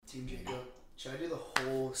Team Jacob. Should I do the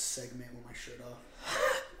whole segment with my shirt off?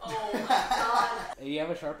 Oh my god. Hey, you have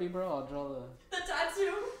a Sharpie, bro? I'll draw The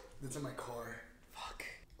tattoo. That's in my car. Fuck.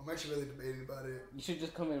 I'm actually really debating about it. You should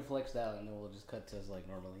just come in flexed out, and then we'll just cut to us like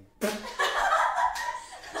normally. Just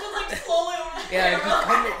like slowly over the Yeah,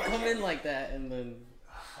 camera. just come in like that, and then.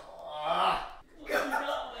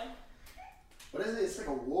 What is it? It's like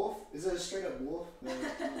a wolf? Is it a straight up wolf? No,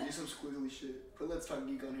 do some squiggly shit. Put Let's Talk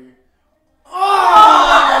Geek on here.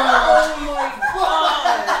 Oh my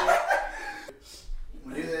god! I'm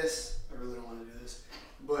gonna do this. I really don't want to do this.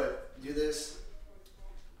 But do this.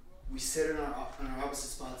 We sit in our opposite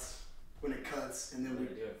spots when it cuts, and then we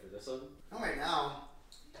do it for this one? Not right now.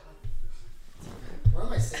 Where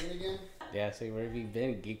am I saying again? Yeah, so where have you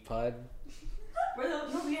been, Geek Pod?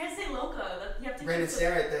 No, we gotta say Loca. You have to Brandon,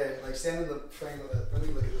 stand right there. Like, stand in the frame of it. Let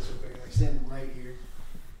me look at this real quick. Like, stand right here.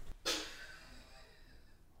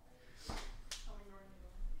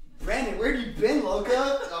 Brandon, where have you been, Loca?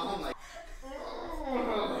 Oh my.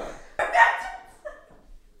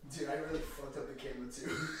 Dude, I really fucked up the camera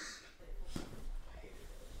too.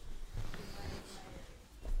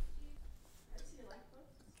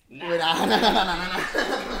 Nah. Wait, no.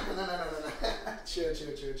 Chill.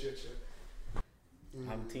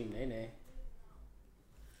 I'm Team Nene.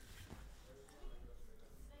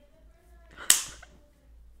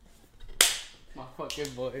 My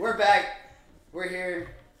fucking boy. We're back. We're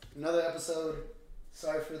here. Another episode.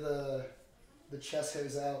 Sorry for the chest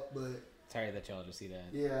hairs out, but Sorry that y'all just see that.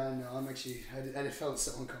 yeah, I know. I'm actually. I felt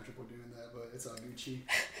so uncomfortable doing that, but it's all Gucci.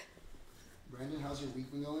 Brandon, how's your week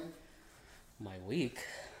been going? My week,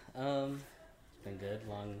 it's been good.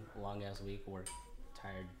 Long ass week. We're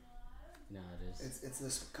tired. You know how it is. It's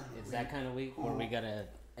this kind of. It's week. that kind of week where we gotta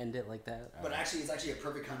end it like that. But actually, it's actually a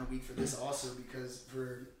perfect kind of week for this also because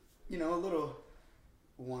for a little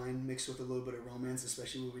wine mixed with a little bit of romance,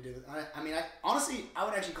 especially what we did. Honestly, I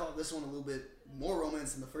would actually call this one a little bit more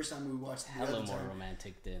romance than the first time we watched it. a little more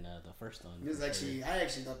romantic than the first one. It was actually, I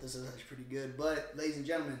actually thought this was actually pretty good. But, ladies and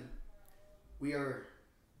gentlemen, we are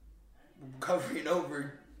covering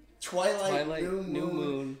over Twilight New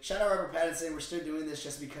Moon. Shout out Robert Pattinson. We're still doing this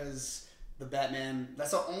just because the Batman.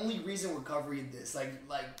 That's the only reason we're covering this. Like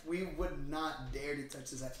we would not dare to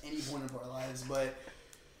touch this at any point of our lives. But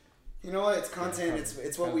you know what? It's content.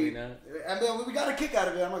 It's what we. Not. I mean, we got a kick out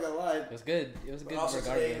of it. I'm not gonna lie. It was good. It was good. But also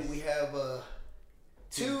regardless. today we have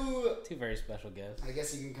two very special guests. I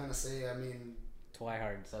guess you can kind of say. I mean,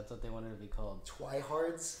 Twihards. That's what they wanted to be called.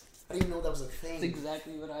 twihards. I didn't even know that was a thing. That's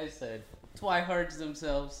exactly what I said. Twihards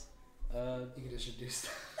themselves. You could introduce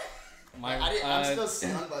them. I'm I'm still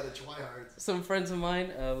stunned by the twihards. Some friends of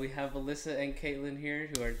mine. We have Alyssa and Caitlin here,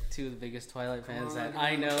 who are two of the biggest Twilight fans that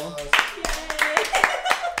I know.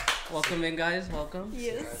 Welcome in, guys. Welcome.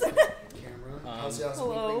 Yes. Camera. How's y'all's week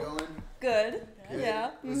Hello. been going? Good. Good.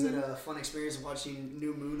 Yeah. Was it a fun experience watching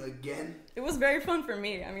New Moon again? It was very fun for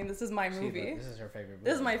me. I mean, this is my movie. This is her favorite movie.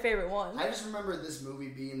 This is my favorite one. I just remember this movie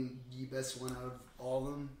being the best one out of all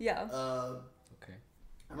of them. Yeah. Okay.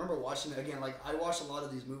 I remember watching it again. Like I watched a lot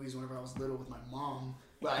of these movies whenever I was little with my mom,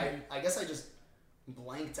 but I guess I just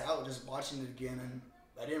blanked out just watching it again, and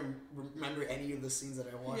I didn't remember any of the scenes that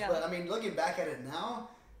I watched. Yeah. But I mean, looking back at it now,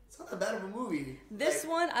 it's not that bad of a movie. This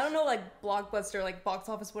one, I don't know, like blockbuster, like box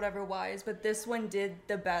office, whatever wise, but this one did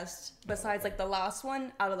the best besides like the last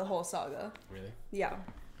one out of the whole saga. Really? Yeah.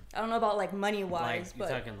 I don't know about like money wise, Like, but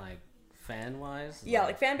you're talking like fan wise? yeah,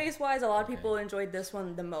 like fan base wise, a lot of people enjoyed this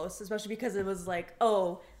one the most, especially because it was like,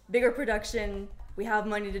 oh, bigger production, we have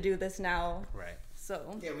money to do this now. Right.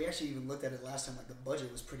 So Yeah, we actually even looked at it last time. Like the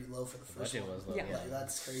budget was pretty low for the first Budget one. was low. Yeah. Like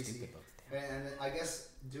that's crazy. Stupid budget. And I guess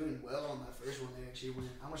doing well on that first one, they actually went.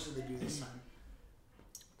 How much did they do this time?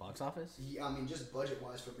 Box office? Yeah, I mean, just budget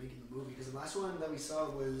wise for making the movie. Because the last one that we saw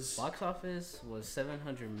was. Box office was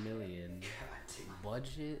 700 million. God damn.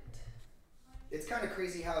 Budget? It's kind of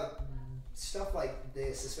crazy how stuff like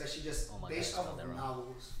this, especially just Oh my based God, I off spelled of that wrong.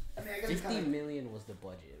 novels. I mean, I guess 50 kind of. million was the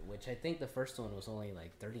budget, which I think the first one was only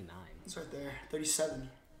like 39. It's right there. 37.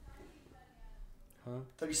 Huh?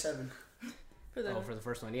 37. for the Oh, for the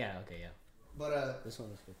first one, yeah, okay, yeah. But This one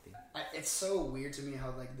was 50. it's so weird to me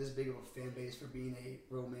how like this big of a fan base for being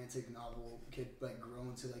a romantic novel could like grow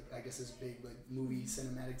into like I guess this big like movie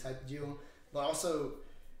cinematic type deal. But also,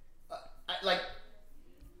 like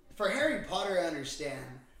for Harry Potter, I understand.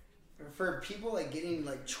 For people like getting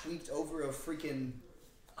like tweaked over a freaking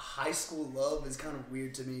high school love is kind of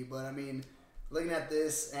weird to me. But I mean, looking at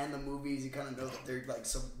this and the movies, you kind of know that they're like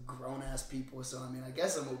some grown ass people. So I mean, I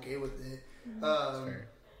guess I'm okay with it. Fair.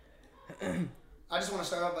 I just want to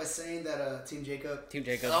start off by saying that Team Jacob.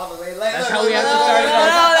 All the way. That's how we have to start it No,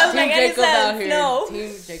 off. doesn't Team make any Jacob out sense. here. No.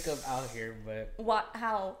 Team Jacob out here, but What?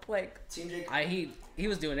 How? Like, Team Jacob. he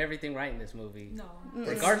was doing everything right in this movie. No.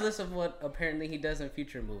 Regardless of what apparently he does in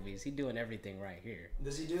future movies, he's doing everything right here.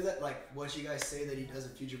 Does he do that? Like what you guys say that he does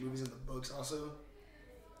in future movies in the books? Also,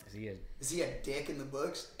 is he a dick in the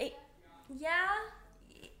books? Yeah.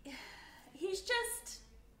 He's just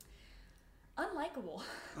unlikable.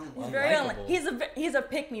 he's very Unlikable. he's a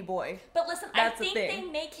pick me boy. But listen, That's I the think thing.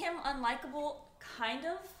 they make him unlikable kind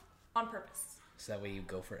of on purpose. So that way you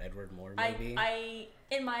go for Edward more, I maybe?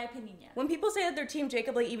 in my opinion, yeah. When people say that they're Team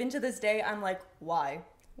Jacob, like even to this day, I'm like, why?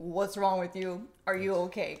 What's wrong with you? Are you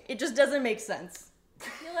okay? It just doesn't make sense. I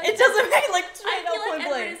feel like It doesn't make like straight I up feel point like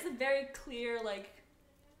blank. Edward is a very clear like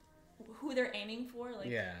who they're aiming for,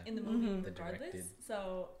 like in the movie, The regardless. directed.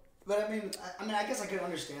 So, But I guess I could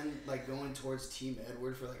understand like going towards Team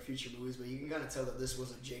Edward for like future movies, but you can kind of tell that this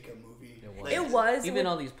was a Jacob movie. It was. Even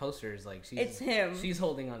all these posters, like It's him. She's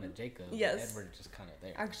holding on to Jacob. Yes. Edward's just kind of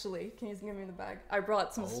there. Actually, can you give me the bag? I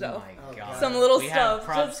brought some Oh stuff. my god. Some little we stuff. Have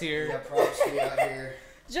props Just- here. Yeah, props to you out here.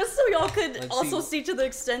 Just so y'all could Let's also see. see to the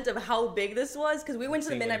extent of how big this was, because we went to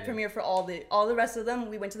the See midnight what it premiere for all the rest of them.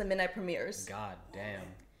 We went to the midnight premieres. God damn.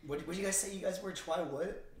 What did you guys say? You guys were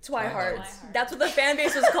what? Twihards. Twihards. That's what the fan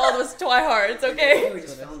base was called. Was Twihards. I Okay. think we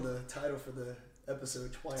just found the title for the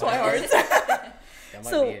episode. Twihards. That might be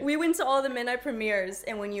So it. we went to all the midnight premieres,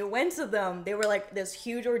 and when you went to them, they were like this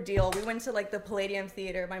huge ordeal. We went to like the Palladium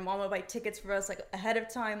Theater. My mom would buy tickets for us like ahead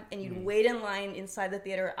of time, and you'd wait in line inside the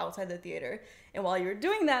theater, or outside the theater. And while you were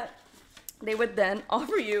doing that, they would then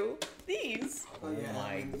offer you these. Oh, yeah.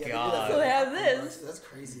 my they do that God. for So they have popcorn this. boxes. That's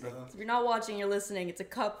crazy though. If you're not watching, you're listening. It's a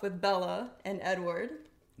cup with Bella and Edward.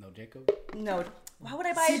 No Jacob? No. Why would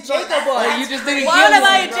I buy See, a but Jacob that- one? Oh, you just didn't Why would I give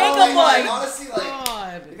buy a me- Jacob Like, one? honestly, like,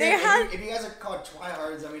 God. if you guys are called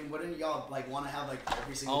Twihards, I mean, wouldn't y'all like want to have like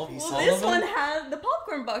every single All- piece? all Well, of this them? one had the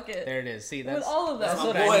popcorn bucket. There it is. See, that's all of them. That's That's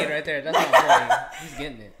what my I boy. need right there. That's my boy. He's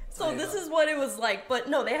getting it. So this is what it was like. But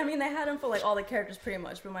no, they had them for like all the characters pretty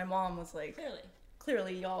much. But my mom was like,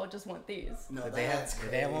 clearly y'all just want these. No, Did they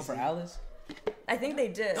have one for Alice? I think they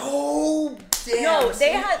did. Oh damn! No, they see?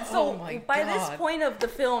 had. So Oh my by this God. point of the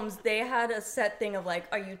films, they had a set thing of like,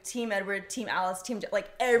 are you Team Edward, Team Alice, Team like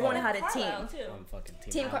everyone Oh. had a Carlisle, team. too. I'm fucking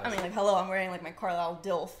Team. Alice. I mean, like, hello, I'm wearing like my Carlisle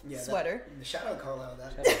Dilf Yeah, sweater. Shout out Carlisle.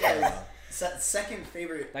 Shout out Carlisle. Second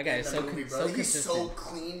favorite. That guy is in so the movie, con- bro. so He's so consistent.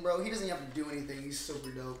 clean, bro. He doesn't have to do anything. He's super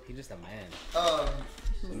dope. He's just a man.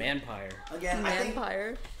 Manpire. Again, I think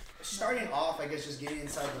Vampire. starting off, I guess just getting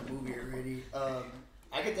inside the movie already.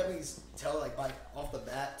 I could definitely tell like off the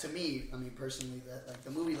bat. To me, I mean personally, that like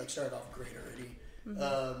the movie like started off great already.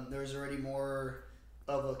 There was already more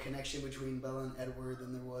of a connection between Bella and Edward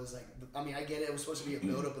than there was like. I mean, I get it. It was supposed to be a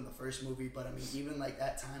build up in the first movie, but I mean, even like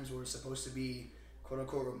at times where it's supposed to be quote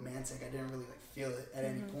unquote romantic, I didn't really like feel it at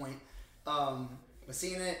any point. But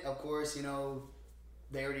seeing it, of course, you know,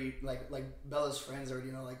 they already like Bella's friends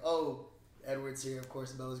already know like, oh, Edward's here. Of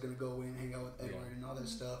course, Bella's gonna go in, hang out with Edward and all that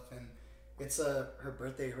stuff. And it's her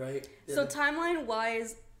birthday, right? So timeline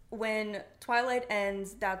wise, when Twilight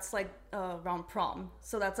ends, that's like around prom.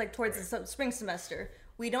 So that's like towards the spring semester.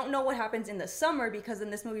 We don't know what happens in the summer because then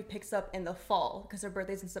this movie picks up in the fall because her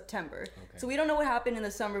birthday's in September. Okay. So we don't know what happened in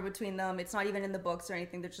the summer between them. It's not even in the books or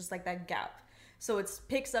anything. There's just like that gap. So it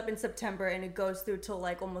picks up in September and it goes through till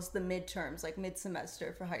like almost the midterms, like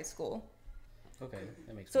mid-semester for high school. Okay,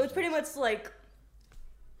 that makes So more it's pretty sense. much like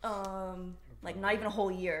not even a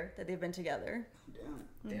whole year that they've been together. Damn.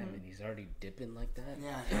 Damn, and he's already dipping like that?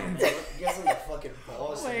 Yeah, I know, bro. You guys like fucking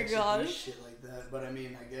balls Oh my to actually do gosh. shit like that. But I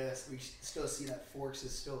mean, I guess we still see that Forks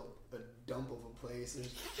is still a dump of a place.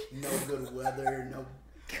 There's no good weather, no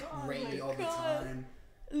rainy all the God. time.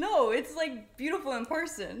 No, it's like beautiful in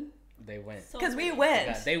person. They went. So Because we pretty. went.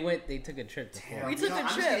 Yeah, they took a trip to Damn, Florida. We you took know, the I'm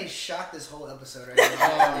trip. just getting shocked this whole episode right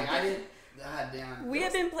now. Like, I didn't. God damn. We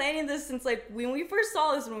have been planning this since like when we first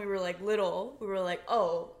saw this when we were like little. We were like,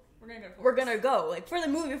 oh, we're gonna go like for the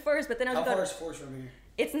movie first, but then I How was far gonna. is Forks from here?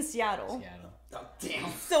 It's in Seattle. Seattle. Oh, damn.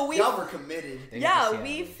 So we. Y'all were committed. They went to Yeah, Seattle.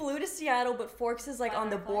 we flew to Seattle, but Forks is like on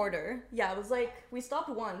the 5 hour flight? border. Yeah, it was like we stopped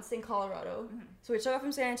once in Colorado. So we took off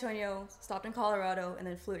from San Antonio, stopped in Colorado, and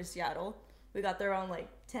then flew to Seattle. We got there around like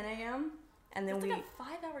 10 a.m. and then It's we. like a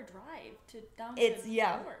 5-hour drive to down It's- to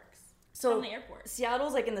yeah. Forks So from the airport.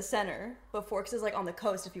 Seattle's like in the center, but Forks is like on the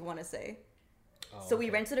coast, if you want to say. Oh, So we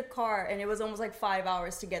okay. rented a car, and it was almost like 5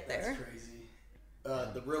 hours to get there. That's crazy.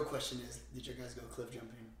 The real question is, did you guys go cliff jumping?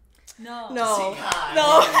 No. No. See, God,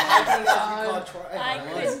 No. man, how can you guys be called I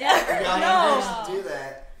Twilight? could never. Y'all No. never do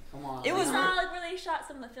that. Come on. It We was saw like where they shot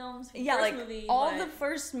some of the films. From the yeah, first like movie, all but... the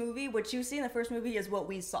first movie, what you see in the first movie is what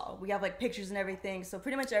we saw. We have like pictures and everything, so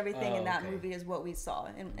pretty much everything in that movie is what we saw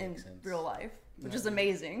in real life, which is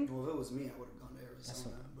amazing. Well, if it was me, I would have gone to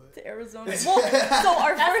Arizona. To Arizona. Well, so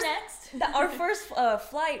our That's first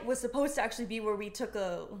flight was supposed to actually be where we took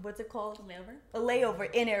what's it called? A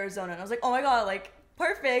layover in Arizona. And I was like, oh my god, like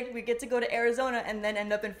perfect. We get to go to Arizona and then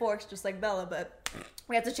end up in Forks just like Bella, but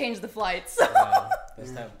we had to change the flights.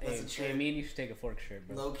 That's tough. Hey, me and you should take a Forks trip,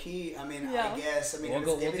 bro. Low key, I mean, I guess. I mean,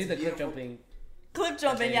 we'll do the cliff jumping. Cliff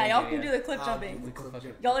jumping, yeah, y'all can do the cliff jumping.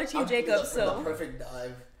 Y'all are Team Jacob, so. The perfect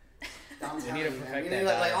dive. We need to perfect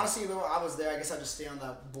that like honestly, though, I was there. I guess I just stay on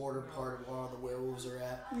that border part of where all the werewolves are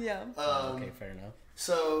at. Yeah. Okay, fair enough.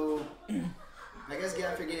 So, I guess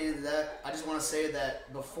after getting into that, I just want to say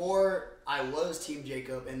that before I was Team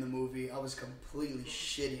Jacob in the movie, I was completely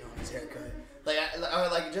shitty on his haircut.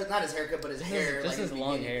 Like just not his haircut, but his hair. Just his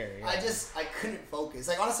long hair. Yeah. I couldn't focus.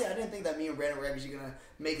 Like honestly, I didn't think that me and Brandon were actually gonna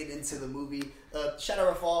make it into the movie. Shout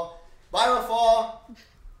out Rafal. Bye Rafal.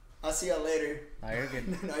 I'll see y'all later. No, you're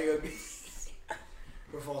good. No, you're good.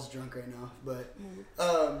 Rafal's drunk right now, but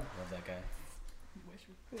love that guy.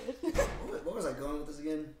 what was I going with this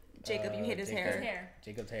again? Jacob, you hate his hair.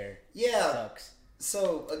 Jacob's hair. Yeah. Sucks.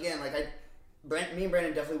 So again, like me and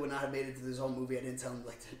Brandon definitely would not have made it through this whole movie. I didn't tell him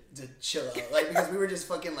like to chill out, like because we were just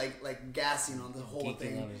fucking like gassing on the whole Geeking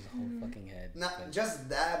thing. on his whole fucking head. Not just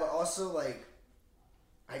that, but also like,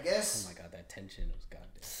 I guess. Oh my god, that tension was goddamn.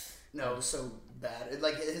 No, it was so bad.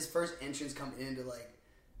 Like his first entrance coming into like,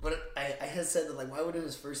 but I had said that like, why wouldn't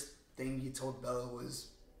his first thing he told Bella was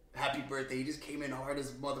happy birthday? He just came in hard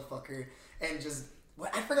as a motherfucker and just.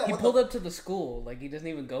 I forgot. He pulled up to the school, like he doesn't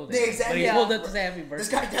even go there. Exactly. But he pulled up to say happy birthday. This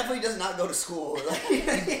guy definitely does not go to school.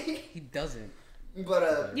 He doesn't.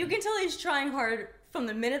 But you can tell he's trying hard from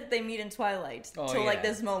the minute that they meet in Twilight till like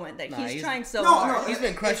this moment that he's trying so hard. He's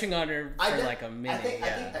been crushing on her for like a minute. I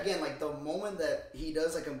think again, like the moment that he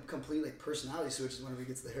does like a complete like personality switch is whenever he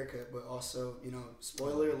gets the haircut. But also,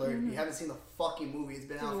 spoiler alert, you haven't seen the fucking movie. It's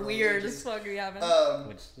been out for weird as fuck. You haven't.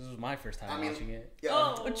 Which this was my first time watching it.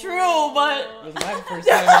 Yeah. True, but it was my first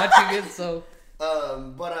time watching it, so.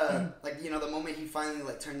 Like the moment he finally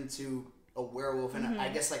like turned into a werewolf, and I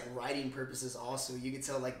guess like writing purposes also, you could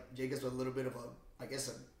tell like Jacob's a little bit of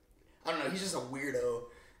I don't know, he's just a weirdo.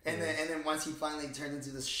 And then once he finally turns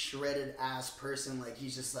into this shredded ass person, like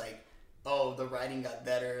he's just like, oh, the writing got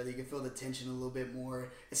better. You can feel the tension a little bit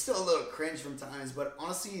more. It's still a little cringe from times, but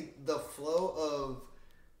honestly, the flow of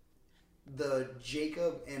the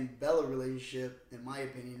Jacob and Bella relationship, in my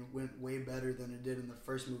opinion, went way better than it did in the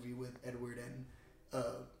first movie with Edward and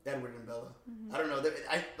Bella. I don't know.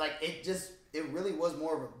 It really was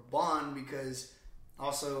more of a bond because.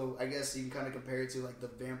 Also, I guess you can kind of compare it to like the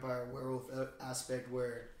vampire werewolf aspect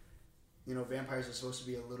where, vampires are supposed to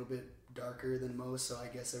be a little bit darker than most. So I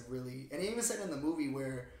guess it really, and he even said in the movie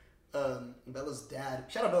where Bella's dad,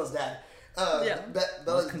 shout out Bella's dad,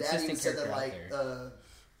 Bella's dad even said that like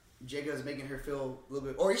Jacob is making her feel a little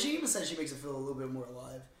bit, or she even said she makes her feel a little bit more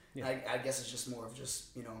alive. Yeah. I guess it's just more of just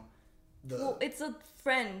Well, it's a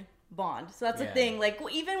friend bond, so that's the thing. Like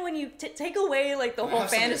even when you take away like the whole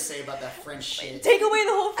fantasy, to say about that French shit. Take away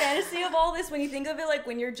the whole fantasy of all this. When you think of it, like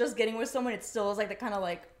when you're just getting with someone, it still is like the kind of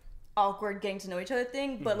like awkward getting to know each other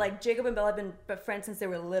thing. But like Jacob and Bella have been friends since they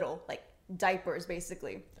were little, like diapers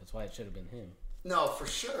basically. That's why it should have been him. No, for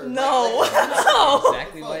sure. No, no.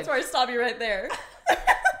 Exactly. That's where I stop you right there.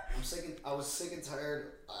 I was sick and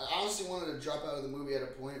tired. I honestly wanted to drop out of the movie at a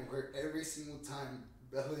point where every single time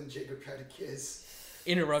Bella and Jacob tried to kiss.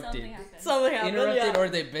 Interrupted. Something happened. Interrupted, or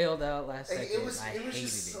they bailed out last second. It was hated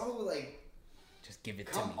just so like. Just give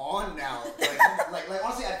it to me. Come on now. Like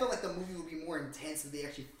honestly, I feel like the movie would be more intense if they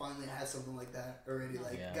actually finally had something like that already.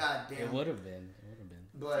 Like, god damn. It would have been.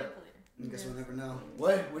 But I guess we'll never know.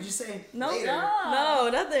 What? What'd you say? No, later? No,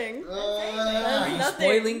 nothing. Are you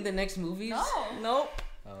spoiling the next movies? No. Nope.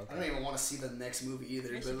 Oh, okay. I don't even want to see the next movie either,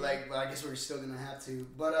 but I guess we're still gonna have to.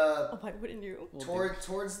 But why wouldn't you?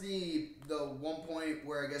 Towards the one point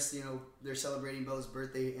where I guess they're celebrating Bella's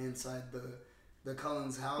birthday inside the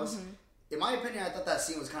Cullens' house. Mm-hmm. In my opinion, I thought that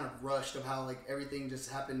scene was kind of rushed of how like everything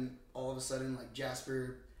just happened all of a sudden, like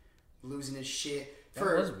Jasper losing his shit. That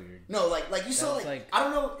was weird. No, like you saw like I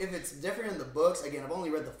don't know if it's different in the books. Again, I've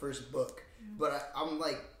only read the first book, but I'm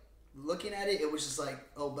like. Looking at it, it was just like,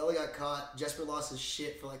 oh, Bella got caught. Jasper lost his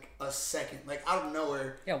shit for like a second, like out of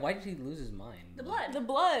nowhere. Yeah, why did he lose his mind? The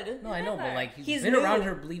blood. No, I know, but like he's been around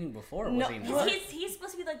her bleeding before. No, he's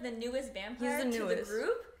supposed to be like the newest vampire to the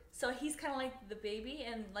group. So he's kind of like the baby,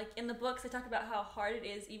 and like in the books, they talk about how hard it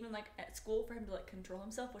is, even like at school, for him to like control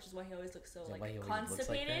himself, which is why he always looks so like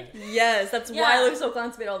constipated. Yes, that's why I look so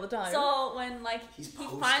constipated all the time. So when like he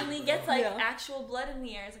finally gets like actual blood in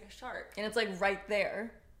the air, it's like a shark, and it's like right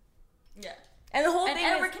there. Yeah. And the whole thing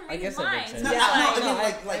Edward can read his mind. No, I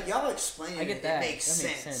mean, like y'all explaining I get that. It makes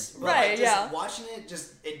sense. But, right, like, just watching it,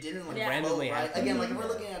 it didn't like randomly flow, right? happen. Again, like if we're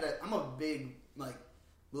looking at it, I'm a big like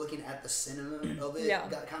looking at the cinema of it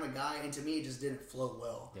kind of guy, and to me it just didn't flow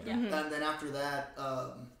well. Yeah. And then after that,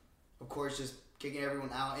 of course, just kicking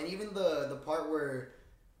everyone out, and even the part where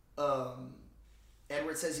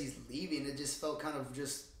Edward says he's leaving, it just felt kind of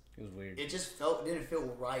just. It was weird. It just didn't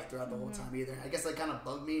feel right throughout the whole time either. I guess that kind of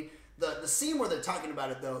bugged me. The scene where they're talking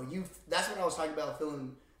about it though, that's what I was talking about,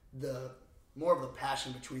 feeling more of the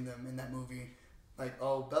passion between them in that movie. Like,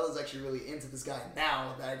 oh, Bella's actually really into this guy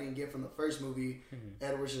now that I didn't get from the first movie.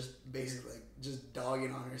 Edward's just basically like just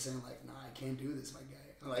dogging on her, saying like, "Nah, I can't do this, my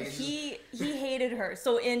guy." Like, he hated her.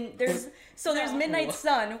 So there's Midnight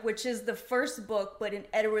Sun, which is the first book, but in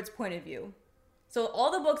Edward's point of view. So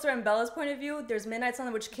all the books are in Bella's point of view. There's Midnight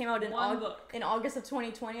Sun, which came out in August of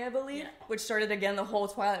 2020, I believe, which started again the whole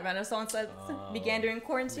Twilight Renaissance that began during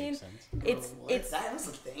quarantine. It's that was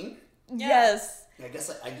a thing. Yes. I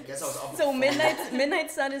guess I was off. So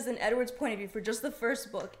Midnight Sun is in Edward's point of view for just the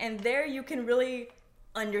first book, and there you can really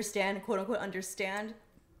understand, quote unquote, understand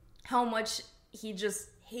how much he just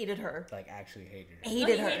hated her. Like actually hated her.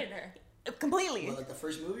 Hated her. Completely. Well, like the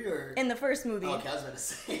first movie, or in the first movie? Oh, okay, I was about to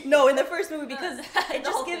say. No, in the first movie, because it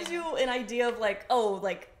just gives you an idea of like, oh,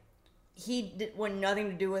 like he wanted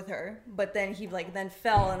nothing to do with her, but then he like then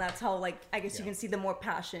fell, and that's how like I guess you can see the more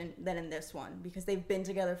passion than in this one, because they've been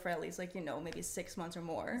together for at least like maybe 6 months or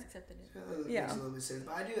more. Makes a little bit sense,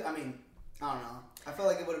 but I don't know. I felt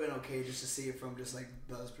like it would have been okay just to see it from just like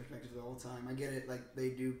Bella's perspective the whole time. I get it, like they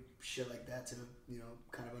do shit like that to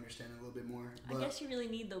kind of understand it a little bit more. But I guess you really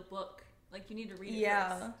need the book. Like, you need to read it.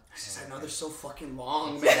 Yeah. I know they're so fucking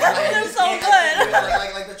long, man. They're so good.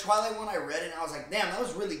 Like the Twilight one, I read it and I was like, damn, that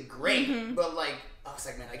was really great. Mm-hmm. But like, I was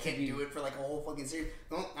like, man, I can't do it for like a whole fucking series.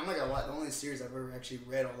 I'm not gonna lie, the only series I've ever actually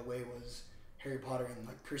read all the way was Harry Potter and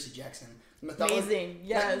like Percy Jackson. Amazing.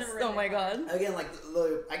 Yes. Oh my god. Again, like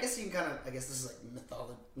I guess you can kind of. I guess this is like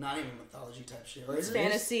mythology, not even mythology type shit. Or it's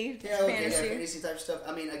fantasy. Yeah, okay, fantasy type stuff.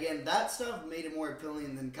 I mean, again, that stuff made it more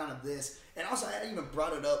appealing than kind of this. And also, I hadn't even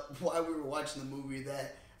brought it up while we were watching the movie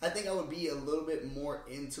that I think I would be a little bit more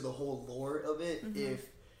into the whole lore of it if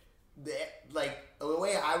the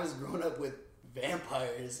way I was growing up with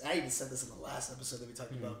vampires. I even said this in the last episode that we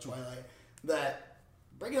talked about Twilight. That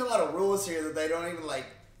breaking a lot of rules here that they don't even like.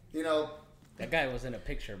 That guy was in a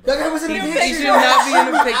picture, bro. That guy was in a picture. He should not be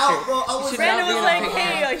in a picture. Brandon was like,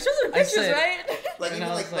 hey, he shows in pictures, right? Like, even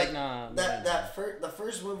like nah, the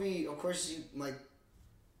first movie, of course, you like.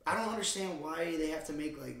 I don't understand why they have to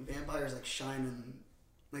make like vampires like shine in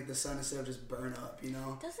like the sun instead of just burn up.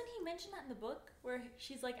 Doesn't he mention that in the book where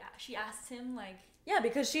she's like, she asks him like. Yeah,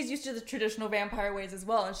 because she's used to the traditional vampire ways as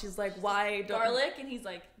well, and she's like, why garlic? And he's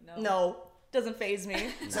like, no. No. Doesn't faze me.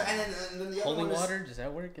 So, and then the other holy one water, does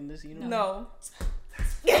that work in this universe? No.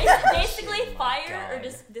 Basically fire or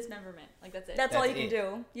just dismemberment. Like that's it. That's all you can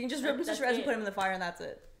do. You can just rip him to shreds and put him in the fire, and that's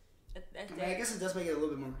it. I guess it does make it a little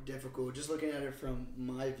bit more difficult. Just looking at it from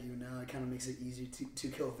my view now, it kind of makes it easier to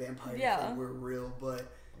kill vampires if they were real,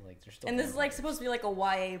 but. Like, still and this is like supposed to be like a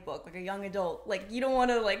YA book, like a young adult. Like you don't want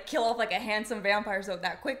to like kill off like a handsome vampire so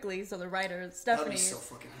that quickly. So the writer Stephanie. That'd be so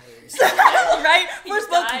fucking hilarious. Right? First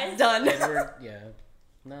book done. Yeah.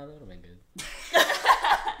 No, that would have been good.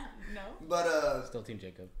 No. But still Team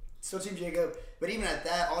Jacob. But even at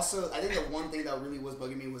that, also, I think the one thing that really was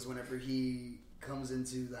bugging me was whenever he comes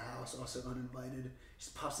into the house, also uninvited, he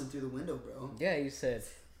just pops in through the window, bro. Yeah, you said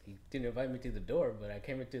he didn't invite me through the door, but I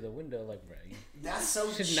came in through the window. Like, bro, that's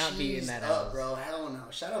so should not be in that up, house, bro. Hell no.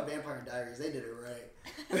 Shout out Vampire Diaries. They did it right.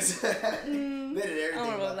 They did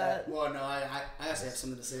everything about that. Well, no, I actually have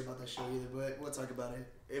something to say about that show either, but we'll talk about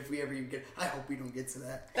it if we ever even get. I hope we don't get to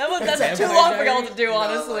that. That's too long for y'all to do,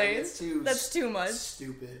 honestly. That's too much.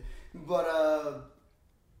 Stupid. But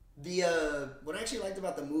what I actually liked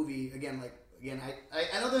about the movie,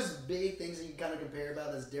 I know there's big things that you kind of compare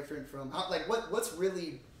about that's different from what's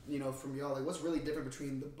really from y'all, like what's really different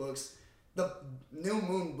between the books, the New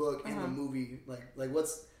Moon book and the movie, like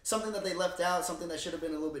what's something that they left out, something that should have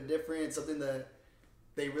been a little bit different, something that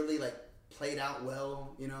they really like played out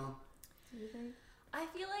well, I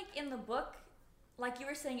feel like in the book, like you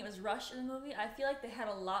were saying, it was rushed in the movie. I feel like they had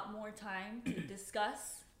a lot more time to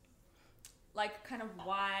discuss like kind of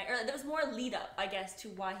why, or there was more lead up, I guess, to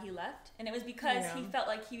why he left, and it was because he felt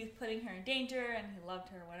like he was putting her in danger and he loved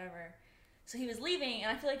her, whatever. So he was leaving,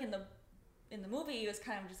 and I feel like in the movie, it was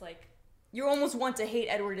kind of just like, you almost want to hate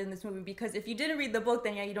Edward in this movie, because if you didn't read the book,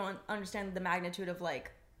 then you don't understand the magnitude of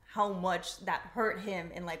like how much that hurt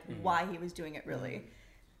him and like why he was doing it really.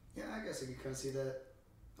 Yeah, I guess I could kind of see that.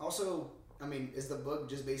 Also, I mean, is the book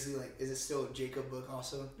just basically like, is it still a Jacob book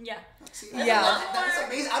also? Yeah. See, that's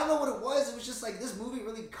amazing. I don't know what it was. It was just like, this movie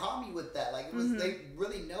really caught me with that. Like, it was, they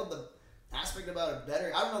really nailed the aspect about it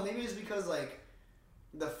better. I don't know, maybe it's because like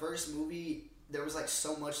the first movie, there was like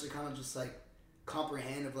so much to kind of just like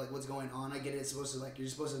comprehend of like what's going on. I get it. It's supposed to like, you're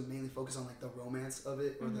supposed to mainly focus on like the romance of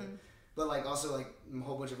it, or but like also like a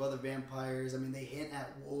whole bunch of other vampires. I mean, they hint at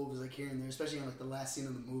wolves like here and there, especially in like the last scene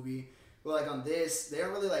of the movie. But like on this, they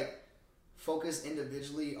don't really like focus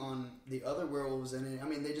individually on the other werewolves in it. I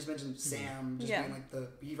mean, they just mentioned Sam just being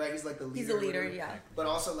like he's like the leader. He's the leader, yeah. But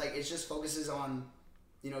also like it just focuses on,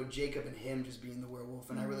 you know, Jacob and him just being the werewolf,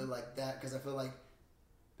 and I really like that because I feel like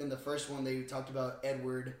in the first one they talked about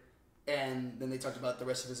Edward, and then they talked about the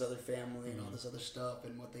rest of his other family and all this other stuff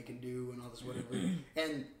and what they can do and all this whatever.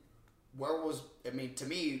 And werewolves, I mean, to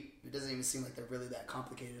me, it doesn't even seem like they're really that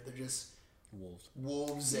complicated. They're just wolves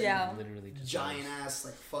and literally just giant ass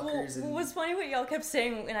like fuckers. Well, what's funny what y'all kept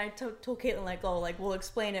saying, and I told Caitlin like, oh, like we'll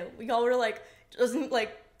explain it. Y'all were like, doesn't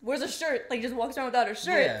like, where's a shirt? Like just walks around without a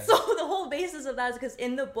shirt. Yeah. So the whole basis of that is because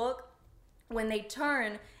in the book, when they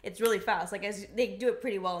turn, it's really fast. Like as they do it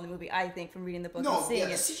pretty well in the movie, I think, from reading the book and seeing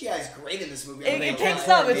the it. CGI is great in this movie. It picks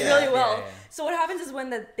up. It's really well. Yeah. So what happens is when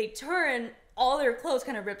they turn, all their clothes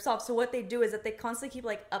kind of rips off. So what they do is that they constantly keep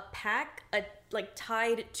like a pack, like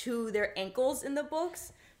tied to their ankles in the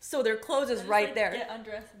books. So their clothes is right like, there. Get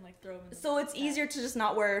undressed and like throw them in So it's easier to just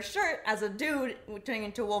not wear a shirt as a dude turning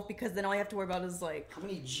into a wolf, because then all you have to worry about is like, how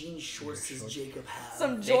many jean shorts does Jacob have?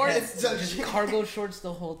 some Jordans. Just cargo shorts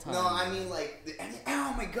the whole time. No, I mean like,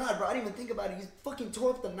 oh my god, bro! I didn't even think about it. He fucking tore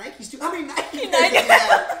up the Nikes too. How many Nikes does he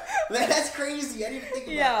have? Like, that's crazy. I didn't even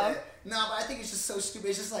think about that. No, but I think it's just so stupid.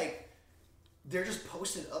 It's just like, they're just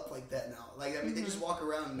posted up like that now. Like, I mean, they just walk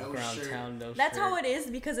around shirt. Town, no That's shirt. how it is,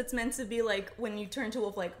 because it's meant to be like when you turn to a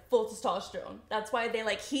wolf, like full testosterone. That's why they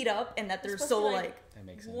like heat up, and that they're so like that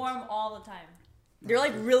makes sense. warm all the time. they're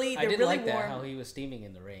like really, I they're did really like warm. that, how he was steaming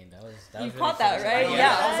in the rain. That was You really caught that, cool. right? Yeah,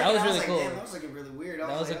 Yeah. that was I really like, cool. Damn, that was looking really weird.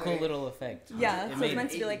 That was a cool little effect. Yeah, It so made it's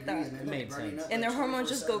meant to be like that. It made sense. And their hormones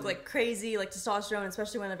just go like crazy, like testosterone,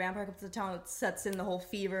 especially when a vampire comes to town, it sets in the whole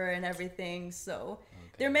fever and everything. So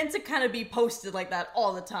they're meant to kind of be posted like that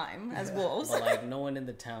all the time as wolves. But like, no one in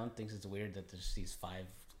the town thinks it's weird that there's these 5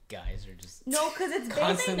 guys are just No, because it's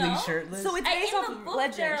constantly know. shirtless. So it's based In off the of book,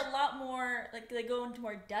 legend. they're a lot more like they go into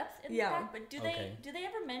more depth in the fact. But do they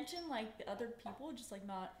ever mention like the other people just like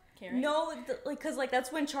not caring? No, because like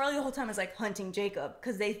that's when Charlie the whole time is like hunting Jacob,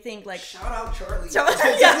 because they think like shout out Charlie.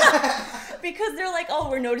 Because they're like, oh,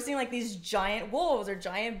 we're noticing like these giant wolves or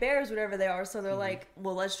giant bears, whatever they are. So they're like,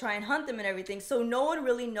 well, let's try and hunt them and everything. So no one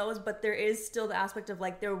really knows, but there is still the aspect of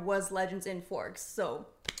like there was legends in Forks. So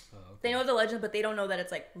they know the legend, but they don't know that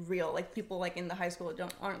it's like real. Like people like in the high school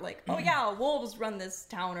aren't like, oh yeah, wolves run this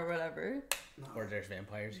town or whatever. Or there's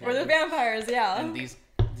vampires. Or they're vampires, yeah. And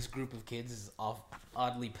this group of kids is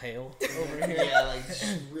oddly pale over here. Yeah, like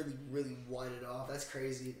just really, really whited off. That's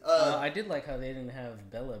crazy. I did like how they didn't have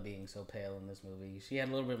Bella being so pale in this movie. She had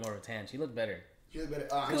a little bit more of a tan. She looked better. You look better.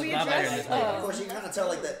 Could we not better in address? this movie. Of course, you can kind of tell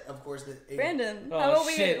like that. Of course, that. Brandon, Oh, how about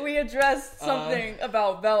shit. we address something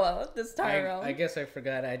about Bella this time around? I guess I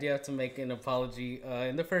forgot. I do have to make an apology.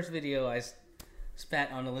 In the first video, I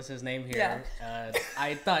spat on Alyssa's name here. Yeah.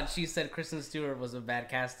 I thought she said Kristen Stewart was a bad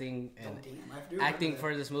casting and acting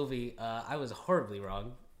for this movie. I was horribly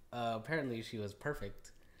wrong. Apparently, she was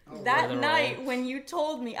perfect. That night when you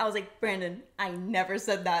told me, I was like, Brandon, I never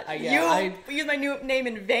said that. I used my new name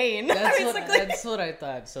in vain. That's what I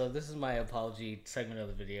thought. So this is my apology segment of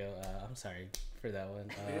the video. I'm sorry for that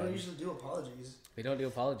one. We don't usually do apologies. We don't do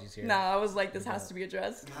apologies here. Nah, I was like, this has to be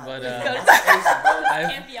addressed. But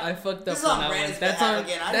I I fucked up This is on on that one. Brandon's That's behalf on.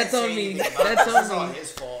 again. I That's didn't on say me. anything about That's it. This is on on me.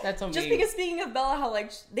 his fault. That's on me. Just because speaking of Bella, how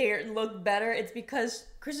like they look better, it's because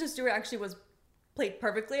Kristen Stewart actually was played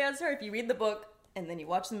perfectly as her. If you read the book and then you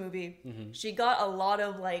watch the movie, she got a lot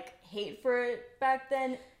of like hate for it back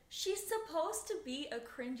then. She's supposed to be a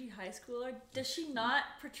cringy high schooler. Does she not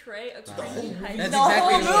portray a cringy high schooler? That's The exactly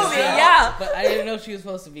whole what she movie, said. yeah. But I didn't know she was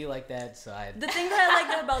supposed to be like that, so I... The thing that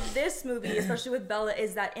I like about this movie, especially with Bella,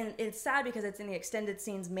 is that it's sad because it's in the extended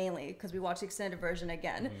scenes mainly, because we watched the extended version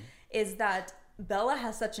again, is that Bella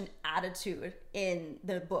has such an attitude in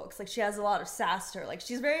the books. Like, she has a lot of sass to her. Like,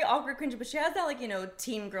 she's very awkward, cringy, but she has that, like, you know,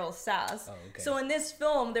 teen girl sass. Oh, okay. So in this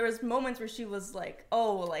film, there was moments where she was like,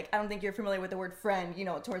 oh, like, I don't think you're familiar with the word friend, you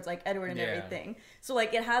know, towards, like, Edward and everything. So,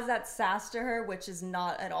 like, it has that sass to her, which is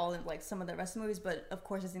not at all in, like, some of the rest of the movies, but, of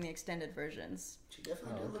course, it's in the extended versions. She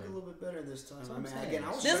definitely did look a little bit better this time. I mean, again,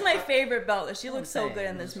 this is my favorite Bella. She looks so good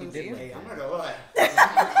in this movie. Hey, I'm not gonna lie. I'm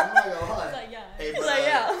not gonna lie. Like, yeah. Hey, He's like,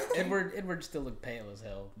 yeah. Edward still looked pale as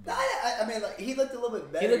hell. I mean, like, he looked a little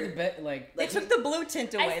bit better. He looked like They took the blue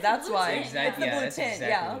tint away. That's why. Exactly. It's the blue That's tint. exactly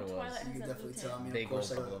Yeah. what it was. Twilight You has can that definitely blue tell. I tint. mean, Big of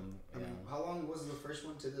course, old like, problem, I mean, yeah. how long was the first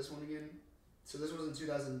one to this one again? So this was in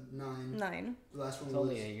 2009. 9. The last one It's was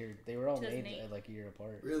only a year. They were all made 2008. like a year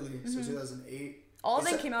apart. really so 2008. All of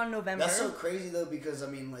them came out in November. That's so crazy though, because I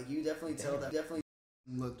mean, like, you definitely tell that definitely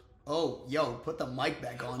looked. Oh, yo, put the mic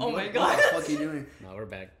back on. Oh my What God. the fuck are you doing? No, we're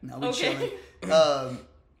back. No, we Okay. chilling.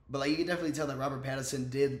 But like, you can definitely tell that Robert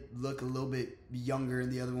Pattinson did look a little bit younger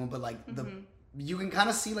in the other one, but like you can kind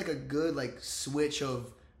of see like a good like switch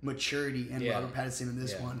of maturity in Robert Pattinson in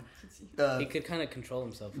this one. He could kind of control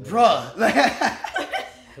himself. Bruh.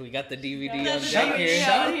 We got the DVD Yeah, on the deck DVD here.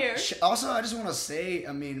 out here. Also, I just want to say,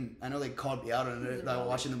 I mean, I know they called me out on it like,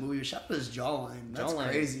 watching the movie. But shout out to his jawline. That's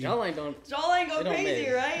crazy. Jawline don't. Jawline go It don't crazy,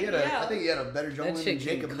 miss. right? He had I think he had a better jawline than shit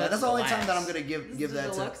Jacob. can That's cut the only time that glass. I'm gonna give This is that the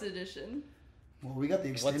to. deluxe edition. Well, we got the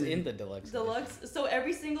extended. What's in the deluxe? Deluxe. So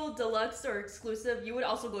every single deluxe or exclusive, you would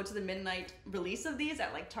also go to the midnight release of these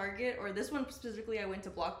at like Target, or this one specifically, I went to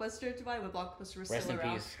Blockbuster to buy when Blockbuster was Rest still in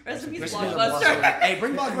around. peace. Rest in peace, Rest in peace, Blockbuster. Hey,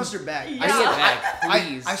 bring Blockbuster back. Yeah. I, saw, Back,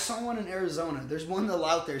 please. I saw one in Arizona. There's one still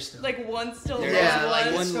out there still. Like one still There Yeah, is like,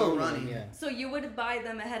 was. it's still lone running. one, yeah. So you would buy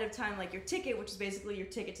them ahead of time, like your ticket, which is basically your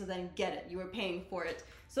ticket to then get it. You were paying for it.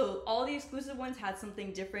 So all the exclusive ones had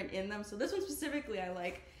something different in them. So this one specifically, I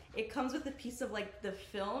like. It comes with a piece of like the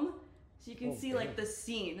film, so you can see like the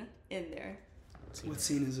scene in there. What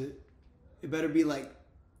scene is it? It better be like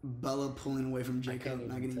Bella pulling away from Jacob, can't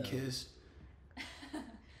not even getting tell. kissed.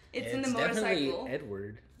 It's in the definitely motorcycle.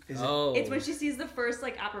 Edward. Is it? Oh, It's when she sees the first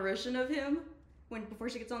like apparition of him, before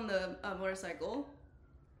she gets on the motorcycle.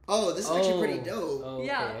 Oh, this is actually pretty dope. Oh, okay.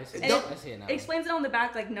 Yeah. I see, And I see it now. It explains it on the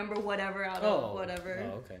back, like number whatever out of whatever.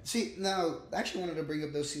 Oh, okay. See, now I actually wanted to bring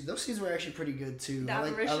up those scenes. Those scenes were actually pretty good too. The I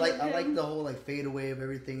apparition like of him? the whole like fade away of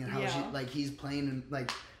everything and how she Yeah. like he's playing in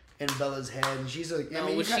like in Bella's head and she's like. No, I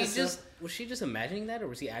mean, was you kinda she see- was she just imagining that, or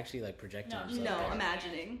was he actually like projecting No, himself? No, there?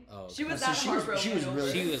 imagining. Oh, okay. She was So that she was heartbroken.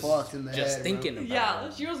 really She was fucked in the just head, thinking bro. about Yeah,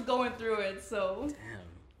 it. she was going through it. So Damn.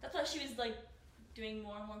 That's why she was like doing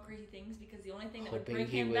more and more crazy things, because the only thing that would Hoping bring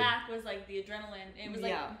he him would- back was like the adrenaline. It was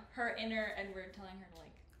like Yeah. her inner Edward telling her to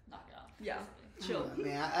like knock it off. Yeah. basically. chill. I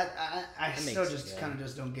mean, I That still makes- just yeah. kind of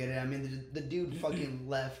just don't get it. I mean, the dude fucking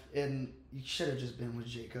left, and you should have just been with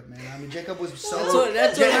Jacob, man. I mean, Jacob was so.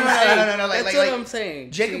 That's what I'm saying. No, That's what I'm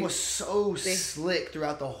saying. Jacob See, was so slick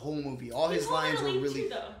throughout the whole movie. All his He wanted lines to were leave really, too,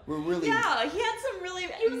 though. were really. Yeah, he had some really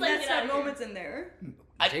He was like, messed "Get up outta here." moments in there.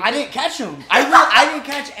 I didn't catch him. I didn't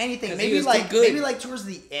catch anything. 'Cause he Maybe was too like good. maybe like towards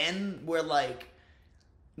the end where like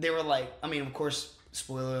they were like. I mean, of course,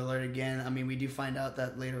 spoiler alert again. I mean, we do find out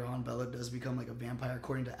that later on Bella does become like a vampire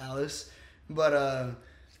according to Alice, but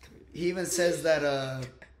he even says that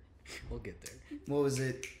We'll get there. what was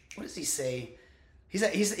it? What does he say? He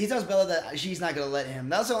tells Bella that she's not gonna let him.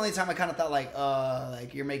 That was the only time I kind of thought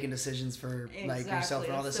like you're making decisions for like yourself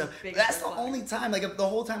and all this That's stuff. a big That's the red flag. only time. Like the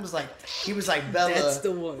whole time was like he was like Bella. That's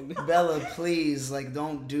the one. Bella, please, like,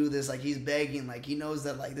 don't do this. Like, he's begging. Like, he knows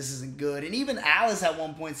that, like, this isn't good. And even Alice at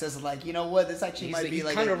one point says, like, you know what? This actually might be, He's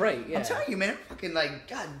like... kind of right, yeah. I'm telling you, man. Fucking, like,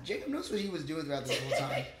 God, Jacob knows what he was doing throughout this whole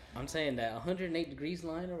time. I'm saying that 108 degrees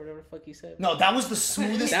line or whatever the fuck he said. No, that was the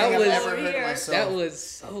smoothest That thing was- I've ever heard of That myself. That was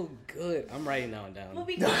so good. I'm writing that one down. Well,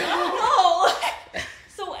 because No.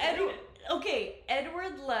 So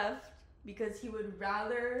Edward left because he would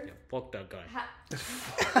rather Yeah, fuck that guy.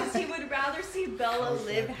 because he would rather see Bella Fuck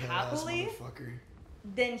live that ass happily motherfucker.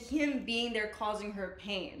 than him being there causing her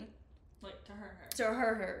pain. like to her. To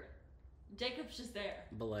her. Jacob's just there.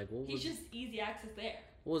 But like, He's just easy access there.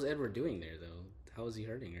 what was Edward doing there though? How was he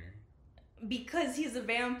hurting her? Because he's a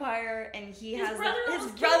vampire and he His has brother his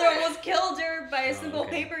almost brother killed her. almost killed her by a Oh, simple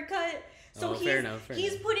okay. paper cut. So Oh, he's fair enough, fair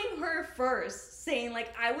he's enough. putting her first, saying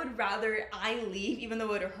like I would rather I leave even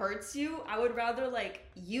though it hurts you. I would rather like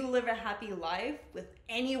you live a happy life with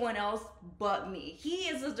anyone else but me. He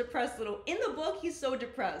is a depressed little in the book he's so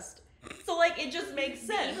depressed. So like it just makes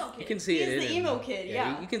sense. emo You kid. can see He it is in the him. emo kid,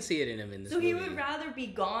 yeah. You can see it in him in this So he movie. would rather be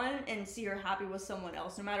gone and see her happy with someone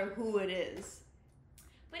else, no matter who it is.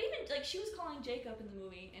 But even like she was calling Jacob in the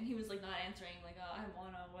movie, and he was like not answering, like I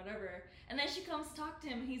wanna whatever. And then she comes to talk to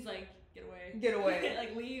him, and he's like, get away.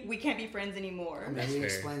 Like, leave. We can't be friends anymore. I mean, he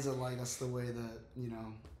explains it like that's the way that,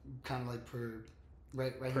 kind of like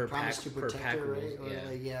right, he promised to protect her, right?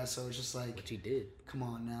 Or so it's just like, which he did. Come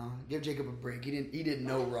on now, give Jacob a break. He did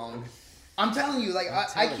no wrong. I'm telling you, like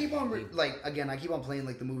I keep on I keep on playing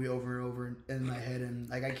like the movie over and over in my head, and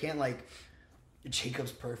like I can't like.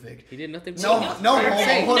 Jacob's perfect. He did nothing. No, hold on,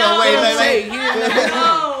 wait.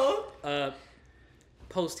 No.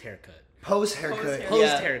 Post haircut. Post haircut. He's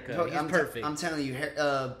perfect. I'm telling you,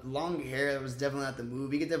 long hair was definitely not the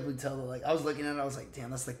move. You could definitely tell. Like I was looking at it, I was like, damn,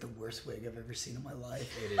 that's like the worst wig I've ever seen in my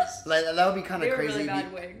life. It is. Like that would be kind of crazy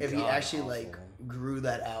if he actually like grew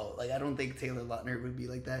that out. Like I don't think Taylor Lautner would be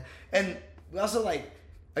like that. And we also like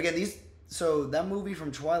again these. So that movie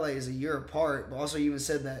from Twilight is a year apart, but also you even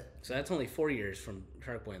said that. So that's only 4 years from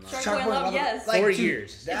Shark Boy and Lava. Shark Boy and Lava, yes. Like, 4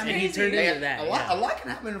 years. And he turned into that. A lot can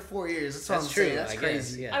happen in 4 years. That's what I'm saying. That's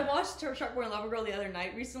crazy. I watched Shark Boy and Lava Girl the other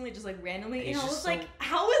night recently, just like randomly, and I was like,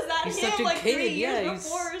 how is that him like 3 years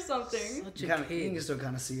before or something? You can still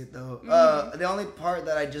kind of see it though. Mm-hmm. The only part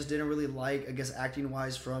that I just didn't really like, I guess acting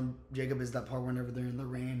wise from Jacob, is that part whenever they're in the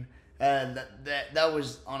rain. And that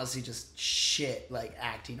was honestly just shit, like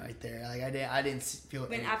acting right there. Like I didn't feel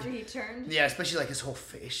anything. After he turned, yeah, especially like his whole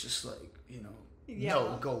face, just like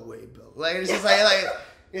no, go away, Bill. Like it's just like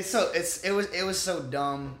it was so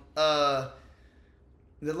dumb. The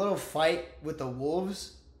little fight with the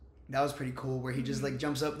wolves, that was pretty cool. Where he just like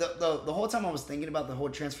jumps up. The whole time I was thinking about the whole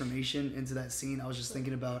transformation into that scene, I was just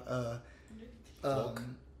thinking about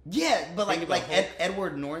yeah, but like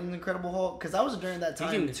Edward Norton's Incredible Hulk, because that was during that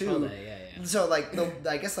time too. Yeah. So like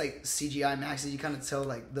I guess like CGI maxes, you kind of tell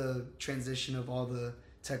like the transition of all the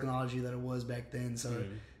technology that it was back then. So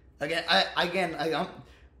I'm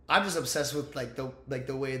just obsessed with like the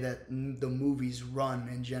way that the movies run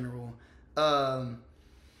in general.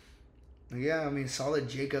 Yeah, I mean, solid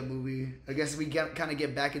Jacob movie. I guess we kind of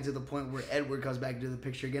get back into the point where Edward comes back into the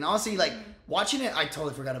picture again. Honestly, like, watching it, I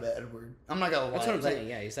totally forgot about Edward. I'm not gonna lie. That's what I'm saying.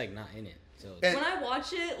 Yeah, he's, like, not in it. So when I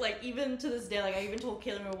watch it, like, even to this day, like, I even told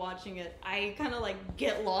Caitlin we're watching it, I kind of, like,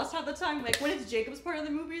 get lost half the time. Like, when it's Jacob's part of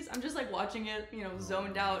the movies, I'm just, like, watching it,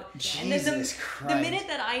 zoned out. Jesus and then Christ. The minute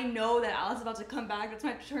that I know that Alice is about to come back, that's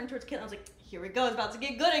my turn towards Caitlin. I was like, here we go, it's about to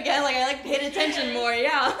get good again. Like, I, like, paid attention more,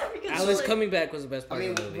 yeah. Alice coming back was the best part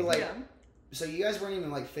of the movie. Like, so you guys weren't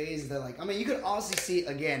even like phased that like, I mean, you could honestly see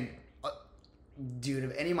again, dude,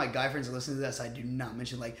 if any of my guy friends are listening to this, I do not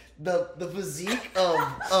mention like the physique of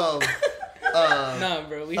nah,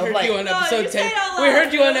 bro, we heard you on episode 10. We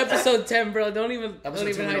heard you on episode 10, bro. Don't even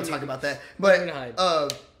talk about that. But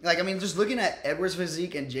like, I mean, just looking at Edward's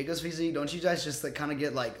physique and Jacob's physique, don't you guys just like kind of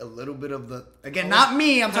get like a little bit of the not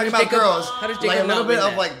me, I'm talking about girls. How does Jacob like a little bit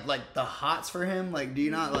of like the hots for him? Like, do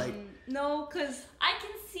you not like? No, because I can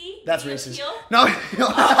see. That's racist. Appeal. No.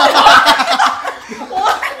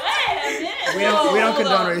 What? We don't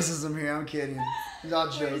condone racism here. I'm kidding. It's all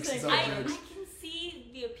jokes. I can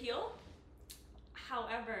see the appeal.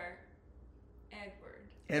 However,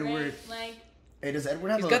 Edward. Like, hey, does Edward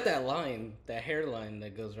have? He's got that line, that hairline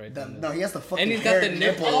that goes right down. No, he has the fucking. And he's got the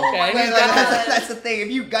nipple. Okay. That's the thing.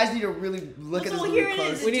 If you guys need to really look at this movie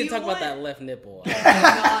close, we need to talk about that left nipple. Oh my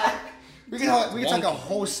God. We can talk a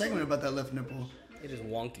whole segment about that left nipple. It is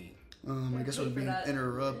wonky. I guess we're being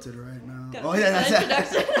interrupted right now. Oh yeah, that's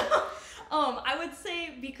introduction. I would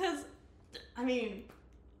say because, I mean,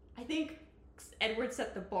 I think Edward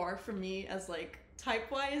set the bar for me as like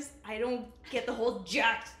type-wise. I don't get the whole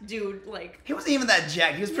jacked dude like. He wasn't even that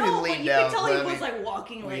jacked. He was pretty leaned out. You could tell he was like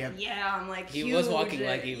walking like I'm like he huge. Was walking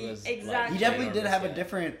like he was exactly. He definitely did have a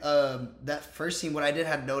different that first scene. What I did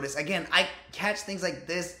have noticed again, I catch things like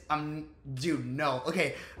this.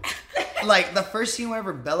 Okay. Like the first scene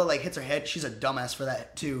whenever Bella like hits her head, she's a dumbass for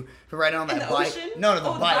that too. For riding on that bike. Ocean? No,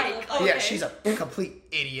 the bike. Okay. Yeah, she's a complete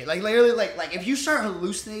idiot. Like literally, like if you start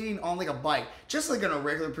hallucinating on like a bike, just like in a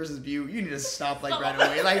regular person's view, you need to stop like right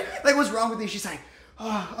away. Like what's wrong with you? She's like,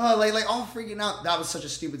 like all freaking out. That was such a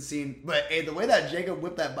stupid scene. But hey, the way that Jacob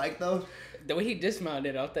whipped that bike though, the way he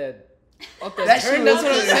dismounted off that that turn, that's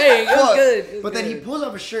what I'm saying. It was good. But then he pulls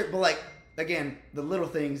off his shirt. But like again, the little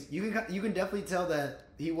things you can definitely tell that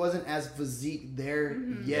he wasn't as physique there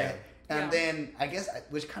yet. And then I guess,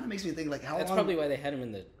 which kind of makes me think like how. That's probably why they had him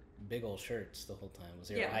in the big old shirts the whole time. Was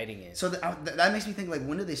they were hiding it. So that makes me think like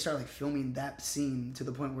when did they start like filming that scene to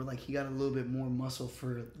the point where like he got a little bit more muscle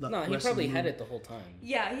for the No, he probably had it the whole time.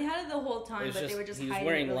 Yeah, he had it the whole time, but they were just hiding it. He was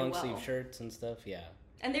wearing really long sleeve shirts and stuff. Yeah.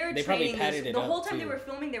 And they were training this. The whole time they were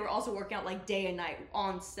filming, they were also working out like day and night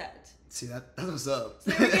on set. See that's what's up.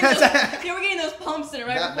 So they were getting those pumps in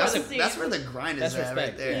right before the scene. That's where the grind is at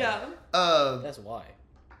right there. Yeah. That's why.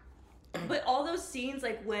 But all those scenes,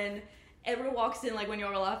 like when Edward walks in, like, when you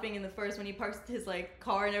were laughing in the first, when he parks his, like,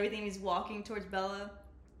 car and everything, he's walking towards Bella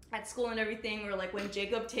at school and everything, or, like, when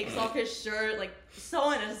Jacob takes off his shirt, like,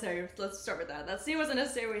 so unnecessary. Let's start with that. That scene was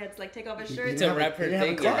unnecessary where he had to, like, take off his shirt. It's a rapper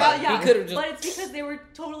thing. Yeah. He could have just... But it's because they were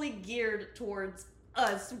totally geared towards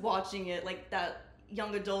us watching it, like, that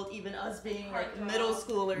young adult, even us being, like, middle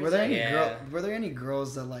schoolers. Were there any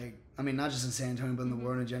girls that, like, I mean, not just in San Antonio, but in the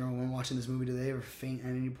world in general, when watching this movie, did they ever faint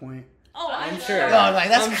at any point? Oh, I'm sure. No, like,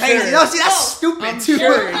 that's crazy. Sure. No, see, that's stupid, I'm too.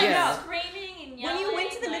 Sure, yeah. Screaming and yelling. When you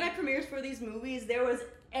went to the midnight premieres for these movies, there was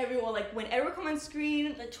everyone, like, when Edward come on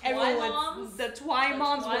screen, the Twi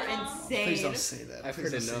moms were insane. Please don't say that. I've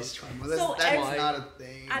heard enough. So that's not a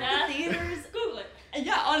thing. At the theaters, Google it.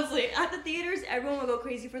 Yeah, honestly, at the theaters, everyone would go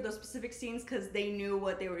crazy for those specific scenes because they knew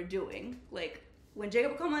what they were doing. Like, when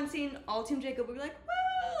Jacob would come on scene, all Team Jacob would be like,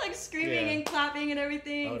 woo, like screaming and clapping and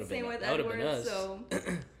everything. Same with Edward. So.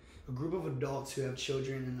 A group of adults who have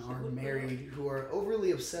children and are married, who are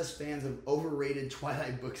overly obsessed fans of overrated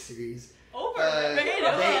Twilight book series.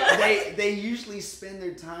 They usually spend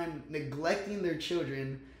their time neglecting their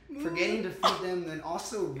children, forgetting to feed them, and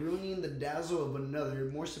also ruining the dazzle of another,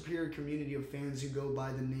 more superior community of fans who go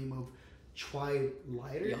by the name of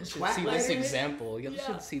Twilighters. Y'all should see this example. Y'all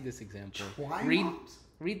should see this example.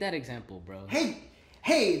 Read that example, bro.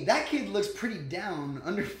 Hey, that kid looks pretty down,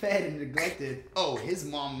 underfed, and neglected. Oh, his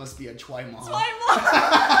mom must be a Twi mom.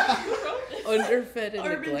 Underfed and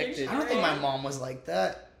neglected. I don't think my mom was like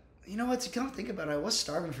that. You know what? To come think about it, I was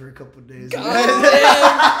starving for a couple of days. She was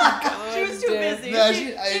too busy. No,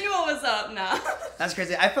 she knew what was up now. That's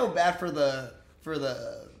crazy. I felt bad for the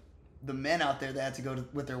men out there that had to go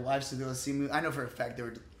with their wives to go see movies. I know for a fact they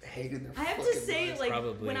were hating their. I have to say, lives. like,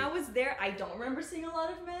 when I was there, I don't remember seeing a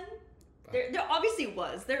lot of men. There obviously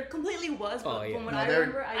was. There completely was, but from what I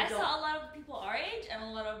remember, I don't. I saw a lot of people our age and a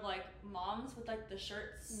lot of, like, moms with, like, the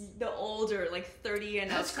shirts. The older, like, 30 and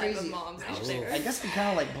up type of moms out there. I guess I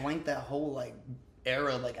kind of, like, blanked that whole, like,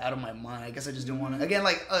 era, like, out of my mind. I guess I just didn't want to. Again,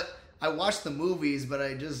 like, I watched the movies, but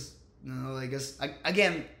I just, I guess,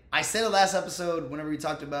 I said it last episode whenever we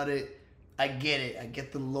talked about it. I get it. I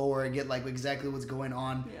get the lore. I get, like, exactly what's going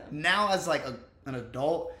on. Yeah. Now as, like, an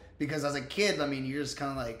adult, because as a kid, I mean, you're just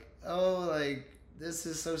kind of like, oh, like, this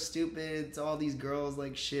is so stupid. It's all these girls,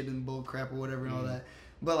 like, shit and bull crap or whatever and all that.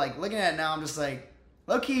 But, like, looking at it now, I'm just like,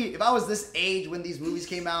 low-key, if I was this age when these movies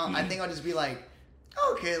came out, I think I'd just be like,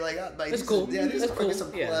 okay, like that's cool. These are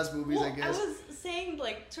some cool-ass movies, I guess. I was saying,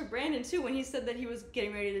 like, to Brandon, too, when he said that he was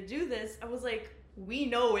getting ready to do this, I was like, we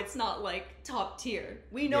know it's not, like, top tier.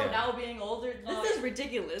 We know now being older, this is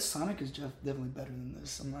ridiculous. Sonic is definitely better than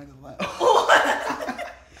this. I'm not gonna lie.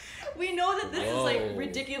 We know that this is, like,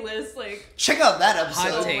 ridiculous, like... Check out that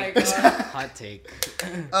episode. Hot take. Hot take.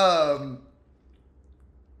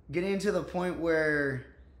 Getting to the point where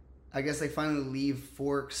I guess they finally leave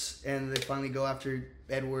Forks and they finally go after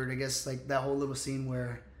Edward. I guess, like, that whole little scene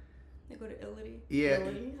where... They go to Italy? Yeah.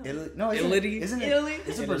 Italy? No, isn't it? Italy?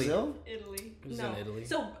 Is it Brazil? Italy. It was in Italy.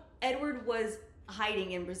 So, Edward was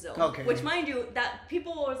hiding in Brazil. Okay. Which, mind you, that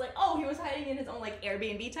people was like, oh, he was hiding in his own, like,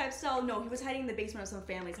 Airbnb type style. No, he was hiding in the basement of some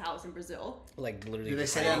family's house in Brazil. Like, literally. Do they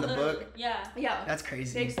say that in the book? Yeah. Yeah. That's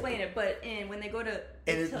crazy. They explain it, but when they go to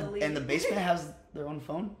Italy... And the basement has their own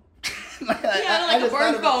phone? Like a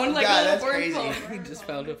burn phone. Like a burn phone. He just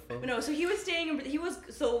found a phone. No, so he was staying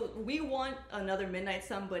so we want another Midnight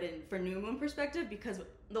Sun, but for New Moon perspective, because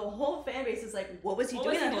the whole fan base is like, what was he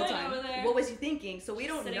doing that whole time? What was he thinking? So we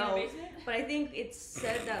don't know. But I think it's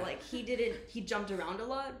said that, like, he jumped around a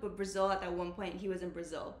lot, but Brazil at that one point, he was in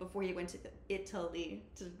Brazil before he went to Italy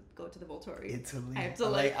to go to the Volturi.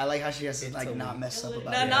 Italy. I like how she has to, like, not mess up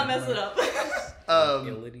about it. Not mess it up.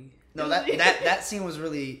 Italy. No, that scene was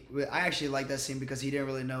really... I actually liked that scene because he didn't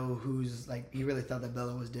really know he really thought that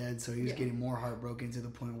Bella was dead, so he was getting more heartbroken to the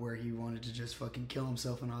point where he wanted to just fucking kill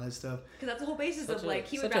himself and all that stuff. Because that's the whole basis of, like,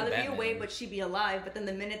 he would rather be away, but she be alive, but then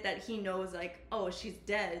the minute that he knows, like, oh, she's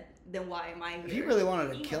dead, then why am I here? If he really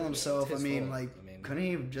wanted to kill himself, I mean, couldn't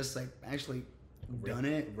he have just, like, actually... done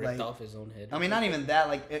it? Ripped off his own head. I mean, not even that.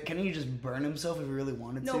 Like, can he just burn himself if he really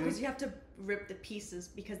wanted to? No, because you have to rip the pieces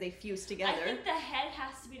because they fuse together. I think the head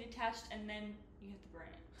has to be detached and then you have to burn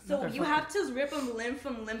it. So you have to rip them limb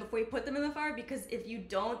from limb before you put them in the fire, because if you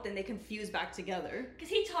don't, then they can fuse back together. Because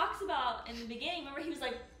he talks about in the beginning, remember, he was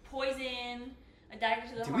like, poison, a dagger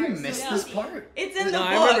to the Did heart. Did we miss this part? It's in the book.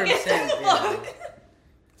 I remember it's in the book.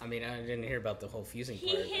 I mean, I didn't hear about the whole fusing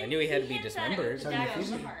part. I knew he had to be dismembered.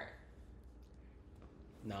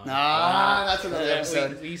 No, that's another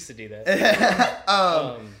episode. We used to do that.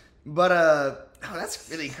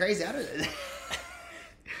 That's really crazy.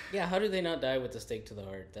 Yeah, how do they not die with the stake to the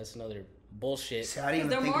heart? That's another bullshit. See, I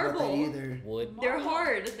didn't even think about that either. Wood. They're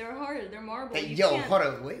hard. They're marble. Hey, yo, hold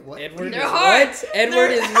on. Wait, what? Edward They're is hard. what?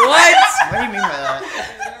 Edward is what? What do you mean by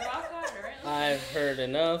that? They're rock hard, right? I've heard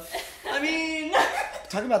enough. I mean,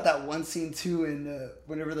 Talking about that one scene too, and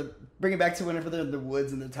whenever bring it back to whenever they're in the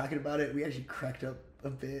woods and they're talking about it, we actually cracked up a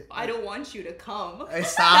bit. I don't want you to come. I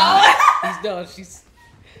stop.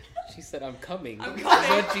 She said, "I'm coming." I'm That's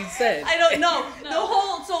coming. what she said. I don't know. The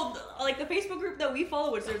whole like the Facebook group that we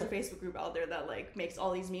follow, which there's a Facebook group out there that like makes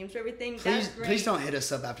all these memes for everything. Please don't hit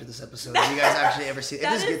us up after this episode. If you guys actually ever see it, if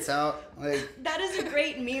this gets out, like that is a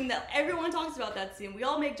great meme that everyone talks about that scene. We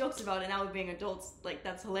all make jokes about it now with being adults. Like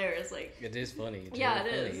that's hilarious. Like it is funny. It's yeah, really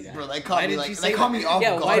it funny. is. Yeah. bro, they caught me off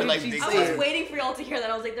why guard. did Like she big say I was time. waiting for y'all to hear that.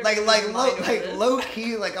 I was like, low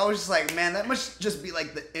key, like I was just like, man, that must just be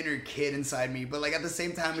like the inner kid inside me. But like at the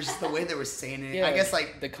same time, it's just the way they were saying it. Yeah, I guess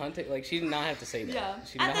like the context, like she did not have to say that. Yeah.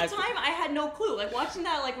 She did At not the have time, I had no clue. Like watching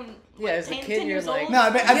that, like when as a 10 kid, you're years like, old. no, I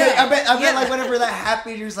bet like whenever that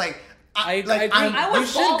happened, you was like, I I was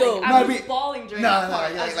You should go. bawling. I No, was bawling during no, that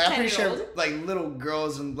part. like, As a I'm pretty 10-year-old. sure like little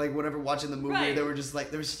girls and like whatever watching the movie, Right. they were just like,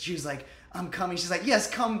 she was like, I'm coming. She's like, yes,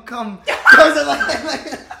 come.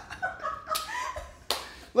 I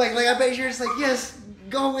was like, I bet you're just like, yes,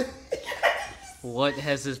 go with. What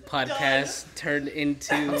has this podcast turned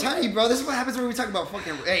into? I'm telling you, bro, this is what happens when we talk about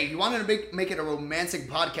fucking. Hey, you wanted to make it a romantic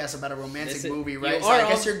podcast about a romantic movie, right? So I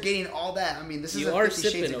guess you're getting all that. I mean, this is a 50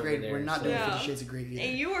 Shades of Grey. We're not doing 50 Shades of Grey either.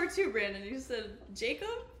 And you were too, Brandon. You said Jacob.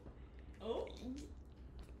 Oh.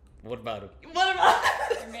 What about him? What about?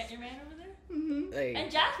 Your man over there? Mm-hmm. Hey.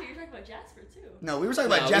 And Jasper, you're talking about Jasper too. No, we were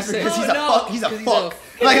talking about No, Jasper we said- because he's Oh, a no. fuck. He's a 'Cause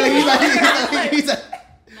he's fuck. a-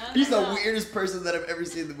 He's the No. weirdest person that I've ever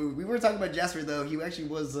seen in the movie. We were talking about Jasper though. He actually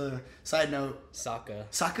was side note. Sokka.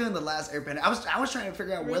 Sokka in the Last Airbender. I was trying to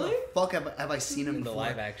figure out where the fuck have I seen him In the before.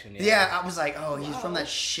 live action, Yeah, I was like, oh, he's from that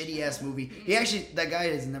shitty ass movie. That guy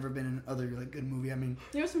has never been in other like good movie. I mean,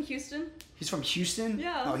 You know from Houston? he's from Houston.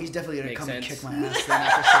 Yeah. Oh, he's definitely gonna Makes come and sense. kick my ass. Then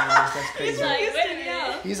after saying this, that's crazy. He's from Like, Houston, wait a minute.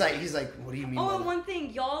 yeah. He's like, what do you mean? Oh, by and that? one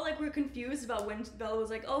thing, y'all like were confused about when Bella was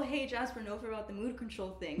like, "Oh, hey, Jasper, know about the mood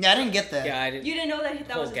control thing." Yeah, I didn't get that. Yeah, I didn't. You didn't know that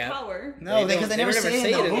Whole was his gap. power. No, because they never say it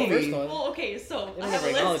in the the movie. first one. Well, okay, so They I have never a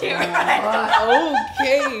list acknowledge here. it.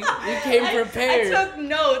 Okay, we came prepared. I took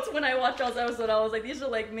notes when I watched y'all's episode. I was like, these are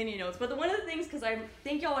like mini notes. But one of the things, because I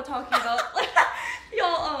think y'all were talking about, y'all,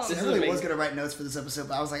 I This is really was amazing. gonna write notes for this episode,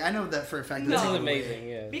 but I was like, I know that for a fact. No. This is ain't amazing.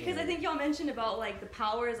 Yeah. because I think y'all mentioned about like the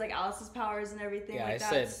powers, like Alice's powers and everything. Yeah, like I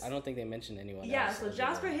that. said I don't think they mentioned anyone. Yeah, else so other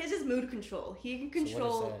Jasper, than- his is mood control. He can So what is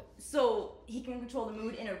control. that? So he can control the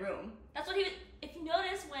mood in a room. That's what he was. If you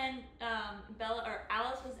notice when Bella or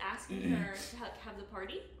Alice was asking her to have the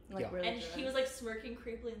party, Like Yeah. really and driven. he was like smirking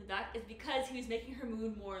creepily in the back, is because he was making her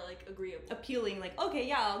mood more like agreeable. appealing, like, okay,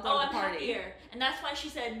 yeah, I'll go Oh, to I'm the party. happier, and that's why she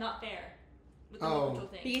said not fair with the Oh. mood control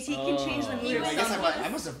thing. Because he can change the Oh. mood He of was I guess someone. I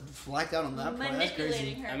must have flacked out on that part. That's crazy.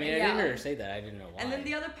 Manipulating her. I mean, I Yeah. didn't hear her say that. I didn't know why. And then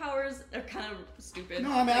the other powers are kind of stupid.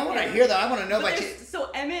 No, I mean, I want to hear that. I want to know But by. there's- so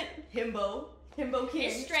Emmett, Himbo King.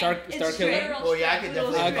 His strength. Star It's Killer. straight. Oh yeah, I could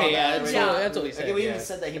definitely. Okay, call yeah, that that's, right. Yeah. that's what we said. Okay, we yeah. even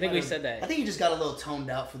said that. I think we said that. I think he just got a little toned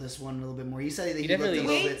out for this one a little bit more. He said that he looked a definitely-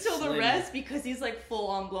 little Wait bit till the slim. rest because he's like full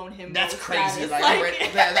on blown himbo. That's crazy. status. Like,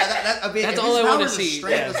 I mean, That's if all his I wanna powers are see,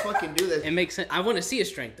 strength, yeah. let's fucking do this. It makes sense. I want to see his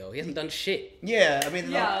strength though. He hasn't done shit. Yeah, I mean,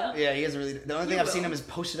 Yeah. he hasn't really. The only thing He I've seen will. him is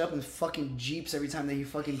posted up in fucking jeeps every time that he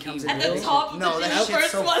fucking comes in. At with the it. top of No, the that Jeep, shit's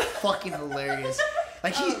first so one. fucking hilarious.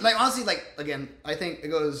 Like like honestly, like again, I think it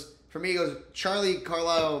goes for me. It goes Charlie,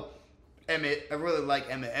 Carlisle, Emmett. I really like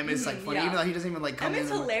Emmett. Emmett's like funny, Yeah. even though he doesn't even like come Emmett's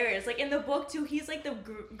in. hilarious. Like in the book too, he's like the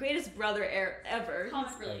greatest brother ever.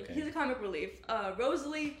 Comic relief. Okay. He's a comic relief.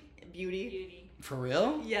 Rosalie, beauty. Beauty. For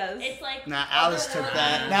real? Yes. It's like Nah, Alice took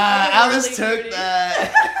that. otherworldly. Nah, Alice Otherworldly took beauty.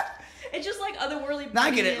 that. It's just like otherworldly. Nah, I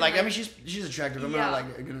get beauty it. and, Like, I mean, she's attractive. I'm Yeah. not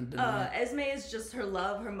like gonna deny it. Esme is just her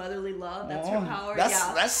love, her motherly love. That's Oh, her power.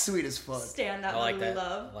 That's sweet as fuck. Stand that I like motherly that.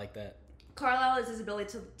 love. I like that. Carlisle is his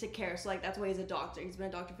ability to care. So like that's why he's a doctor. He's been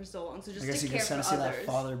a doctor for so long. So just I guess to you care can for kind of see others. that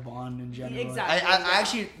father bond in general. Exactly, I yeah.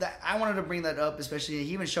 actually I wanted to bring that up, especially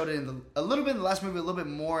he even showed it in a little bit in the last movie, a little bit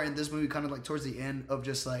more in this movie, kind of like towards the end of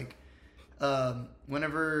just like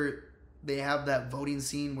whenever they have that voting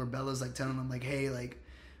scene where Bella's like telling them like, hey, like,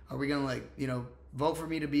 are we gonna like vote for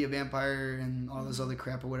me to be a vampire and all this other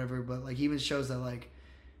crap or whatever? But like he even shows that like,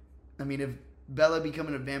 I mean, if Bella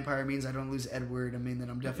becoming a vampire means I don't lose Edward, I mean, then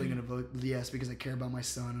I'm definitely gonna vote yes because I care about my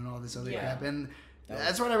son and all this other Yeah. crap. And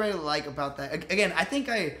that's what I really like about that. Again, I think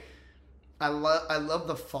I love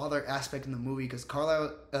the father aspect in the movie because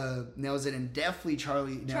Carlisle nails it and definitely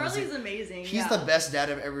Charlie nails Charlie's it. amazing. He's yeah. the best dad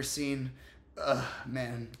I've ever seen.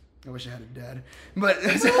 Man, I wish I had a dad. But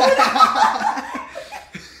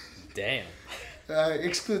Damn.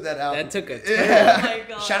 Exclude that out. That took a turn. Yeah. Oh my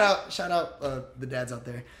god. Shout out the dads out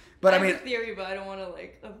there. But I mean, have a theory, but I don't want to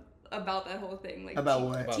like about that whole thing. Like about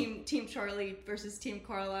what? Team Charlie versus Team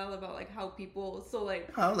Carlisle, about like how people. So like.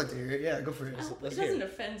 I would like to hear it. Yeah, go for it. It doesn't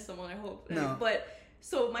offend someone, I hope. No. But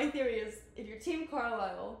so my theory is, if you're Team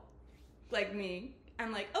Carlisle, like me,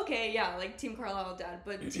 I'm like, okay, yeah, like Team Carlisle dad,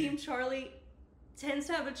 but Team Charlie tends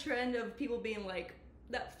to have a trend of people being like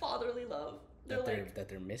that fatherly love. That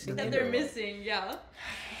they're missing. That they're missing, yeah.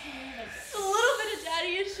 A little bit of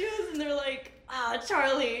daddy issues, and they're like,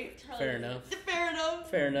 Charlie. Fair enough.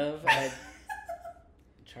 Fair enough.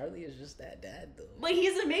 Charlie is just that dad, though. But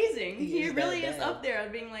he's amazing. He really is dad. up there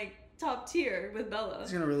at being like top tier with Bella.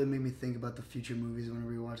 It's gonna really make me think about the future movies whenever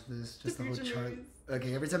we watch this. Just the whole Charlie.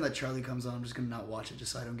 Okay, every time that Charlie comes on, I'm just gonna not watch it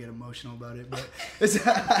just so I don't get emotional about it. But it's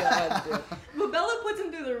but Bella puts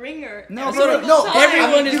him through the ringer. no.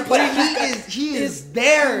 Everyone is putting. He is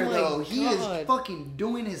there oh though. my He God. is fucking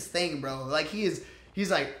doing his thing, bro. Like he's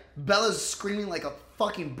like Bella's screaming like a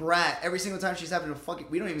fucking brat every single time she's having a fucking.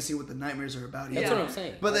 We don't even see what the nightmares are about. That's what I'm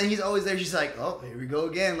saying. But then he's always there. She's like, oh, here we go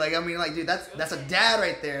again. Like I mean, like dude, that's a dad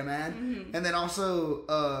right there, man. Mm-hmm. And then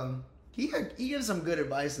also, he gives some good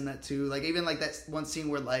advice in that too. Like even like that one scene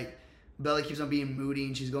where like Bella keeps on being moody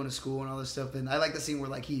and she's going to school and all this stuff. And I like the scene where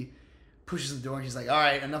like he pushes the door and she's like, all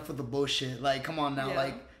right, enough with the bullshit. Like come on now,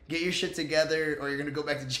 like get your shit together or you're gonna go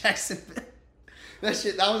back to Jacksonville. That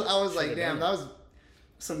shit. I was like, damn, that was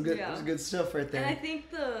some good. That was good stuff right there. And I think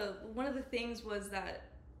one of the things was that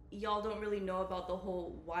y'all don't really know about the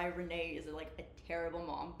whole why Renee is like a terrible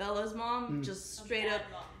mom. Bella's mom, just straight up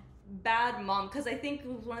bad mom. Because I think it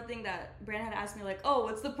was one thing that Brandon had asked me, like, oh,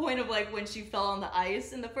 what's the point of like when she fell on the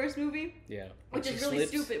ice in the first movie? Yeah. Which is really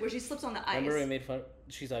stupid, where she slips on the ice. Remember we made fun?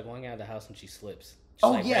 She's like walking out of the house and she slips.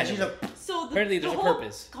 She's like, so apparently there's the a whole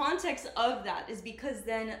purpose. Context of that is because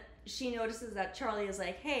then she notices that Charlie is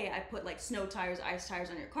like, hey, I put like snow tires, ice tires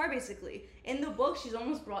on your car, basically. In the book, she's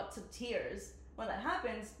almost brought to tears when that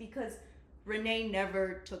happens because Renee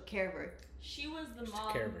never took care of her. She was the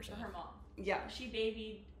mom for her mom. Yeah. She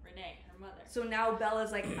babied Renee, her mother. So now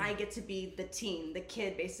Bella's like, I get to be the teen, the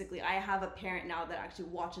kid, basically. I have a parent now that actually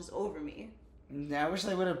watches over me. Yeah, I wish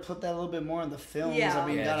they would have put that a little bit more in the films. Yeah. I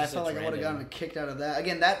mean, Yeah, God, I felt like I would have random. gotten kicked out of that.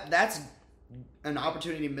 Again, that's an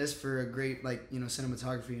opportunity missed for a great, like, you know,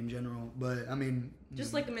 cinematography in general. But, I mean...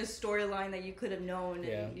 Just like a missed storyline that you could have known.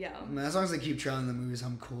 Yeah. And, yeah. I mean, as long as they keep trying the movies,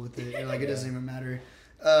 I'm cool with it. Like, it doesn't even matter.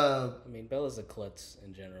 I mean, Bella's a klutz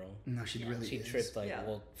in general. No, she really She is. tripped,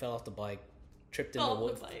 fell off the bike, tripped in the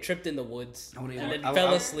woods, and then I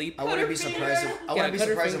fell asleep. I wouldn't be surprised. I wouldn't be cut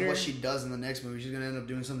her surprised if finger. what she does in the next movie. She's gonna end up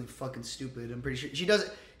doing something fucking stupid. I'm pretty sure she does.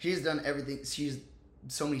 She's done everything. She's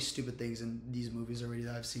so many stupid things in these movies already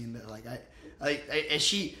that I've seen that like I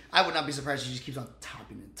would not be surprised if she just keeps on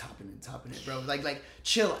topping it, bro. Like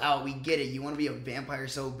chill out. We get it. You want to be a vampire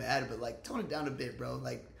so bad, but like tone it down a bit, bro.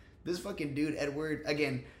 Like this fucking dude Edward.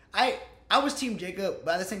 Again, I was Team Jacob,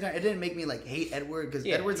 but at the same time, it didn't make me like hate Edward because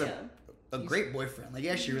Edward's a great boyfriend. Like,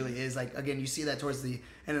 yeah, she really is. Like, again, you see that towards the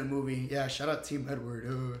end of the movie. Yeah, shout out Team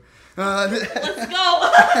Edward. Let's go.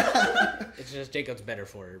 It's just Jacob's better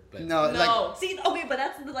for her. But No. Like, See, okay, but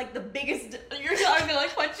that's like the biggest. You're talking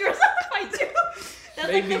like punch yourself if I do. That's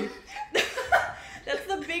Maybe. like that's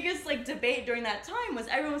the biggest like debate during that time was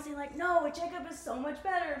everyone was saying like, no, Jacob is so much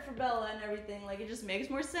better for Bella and everything. Like, it just makes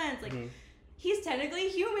more sense. Like, he's technically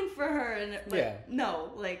human for her, and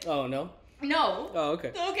no, like. Oh no. No. Oh,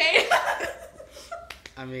 okay. Okay.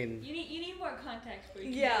 I mean, you need more context for you.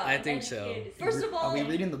 Yeah, I think so. First of all, are we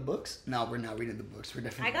reading the books? No, we're not reading the books. We're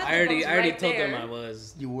definitely. I already told them I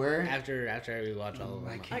was. You were? After I rewatch all of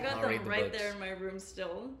them. I got them right there in my room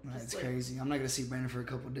still. That's crazy. I'm not gonna see Brandon for a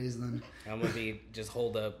couple of days then. I'm gonna be just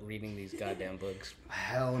holed up reading these goddamn books.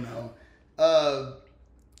 Hell no.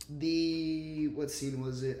 What scene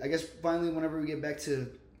was it? I guess finally, whenever we get back to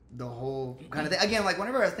the whole kind of thing again, like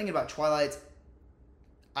whenever I was thinking about Twilight,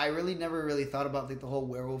 I really never really thought about like the whole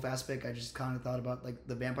werewolf aspect. I just kind of thought about like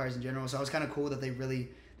the vampires in general. So I was kind of cool that they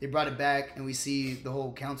brought it back and we see the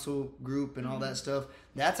whole council group and all that stuff.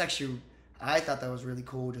 That's actually, I thought that was really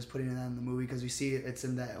cool, just putting that in the movie because we see it's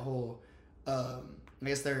in that whole. I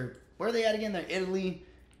guess where are they at again? They're Italy.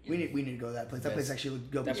 We need to go to that place. That place actually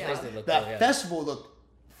looked good. That festival looked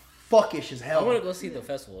fuckish as hell. I want to go see the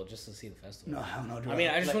festival just to see the festival. No, hell no. I mean,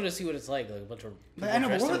 I just want to see what it's like a bunch of people I know,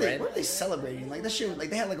 but what dressed were they celebrating? Like that shit, like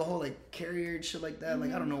they had like a whole like carrier and shit like that.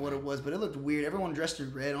 Like I don't know what it was, but it looked weird. Everyone dressed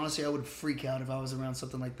in red. Honestly, I would freak out if I was around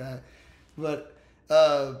something like that. But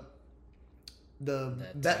Bella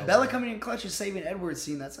coming in clutch and saving Edward's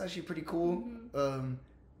scene, that's actually pretty cool. I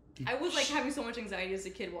was like having so much anxiety as a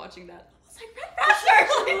kid watching that. It's like faster.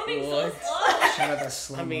 Moving so What? slow. Shout out that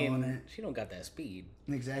slow. I mean, she don't got that speed.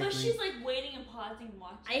 Exactly. But she's like waiting and pausing, and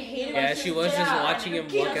watching. I hate it. Yeah, she was just watching him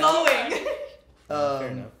Keep walk going. Fair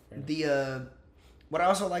enough. What I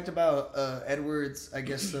also liked about Edward's, I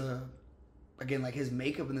guess again, like his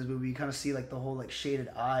makeup in this movie, you kind of see like the whole like shaded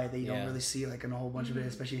eye that you don't really see like in a whole bunch of it,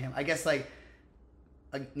 especially him. I guess like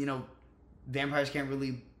you know, vampires can't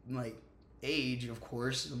really like age, of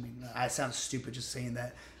course. I mean, I sound stupid just saying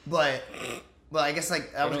that, but I guess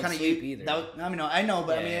like I was kind of either. I mean, I know,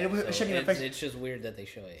 but I mean, it shouldn't even affect. It's just weird that they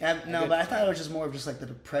show it. No, but I thought it was just more of just like the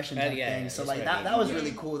depression type thing. So like that was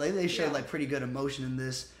really cool. They showed like pretty good emotion in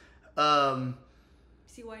this.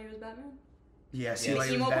 See why he was Batman? Yeah, see why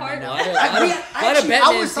he was emo Batman. part? A lot of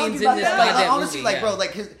Batman scenes in this. Like, honestly, like bro,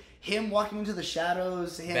 like him walking into the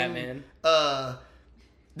shadows. Him, Batman.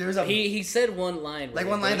 There's a he said one line. Like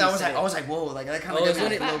one line that I was like, whoa, like that kind of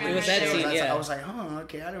it was that scene. Yeah, I was like, huh,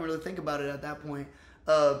 okay, I didn't really think about it at that point.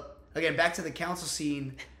 Again, back to the council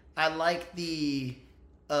scene. I like the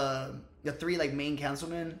three like main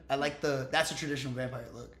councilmen. I like that's a traditional vampire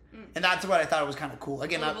look. And that's what I thought was kind of cool.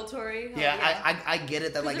 Again, Laboratory. I get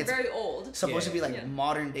it that like it's very old. Supposed to be like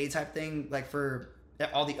modern day type thing, like for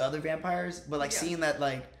all the other vampires, but like seeing that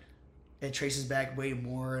like it traces back way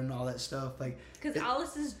more and all that stuff, like because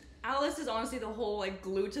Alice is honestly the whole like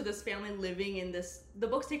glue to this family living in this. The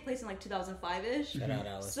books take place in like 2005-ish. Shout out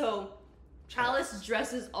Alice. So Alice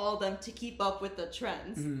dresses all of them to keep up with the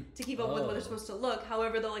trends, to keep up with what they're supposed to look.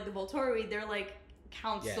 However, though, like the Volturi, they're like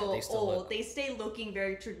council old. They stay looking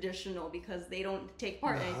very traditional because they don't take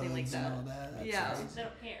part in anything like that. Yeah, they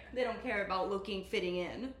don't care. They don't care about looking fitting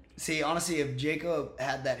in. See, honestly, if Jacob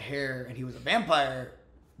had that hair and he was a vampire,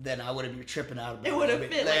 then I wouldn't be tripping out about it. It would have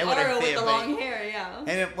fit like Aro with the long hair, yeah.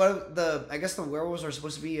 And I guess the werewolves are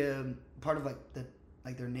supposed to be part of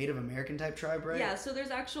like their Native American type tribe, right? Yeah, so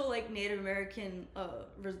there's actual like Native American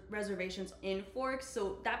reservations in Forks,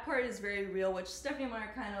 so that part is very real, which Stephanie Meyer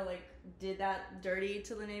kind of like did that dirty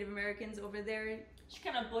to the Native Americans over there. She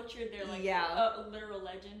kind of butchered their like literal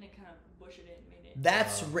legend and kind of butchered it and made it.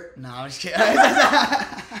 That's no, I'm just kidding.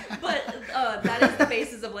 But that is the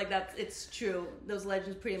basis of like that. It's true. Those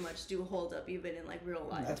legends pretty much do hold up even in like real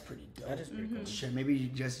life. That's pretty dope. That is pretty cool. Shit, maybe you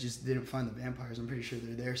just didn't find the vampires. I'm pretty sure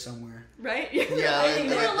they're there somewhere. Right? Yeah, we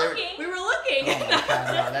were looking. We were looking. Oh my god,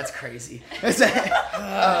 no, that's crazy. So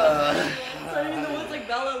in the woods like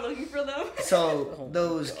Bella looking for them. So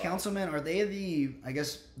those councilmen, are they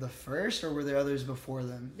the first, or were there others before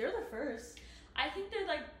them? They're the first. I think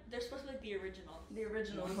they're supposed to be like the original. The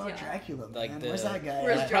original. What about Dracula, man? Like Where's that guy?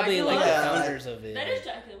 Where's probably like the founders of it. That is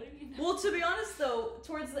Dracula. What do you mean? Well, to be honest though,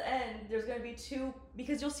 towards the end, there's going to be two,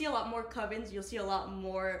 because you'll see a lot more covens, you'll see a lot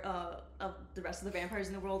more of the rest of the vampires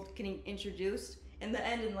in the world getting introduced. In the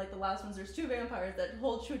end, in like the last ones, there's two vampires that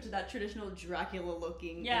hold true to that traditional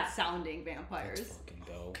Dracula-looking and sounding vampires. Let's fucking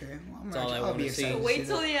go. Okay, well, I'll be see. excited. So wait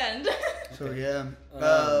till the end. So yeah.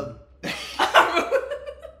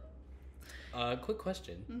 Quick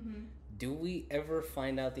question. Mm-hmm. Do we ever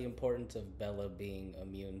find out the importance of Bella being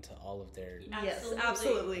immune to all of their... Yes,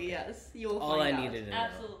 absolutely, yes. You'll find all I out. needed to know.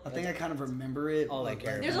 Absolutely. I think I kind of remember it. All I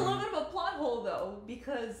care There's a little bit of a plot hole though,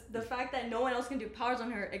 because the fact that no one else can do powers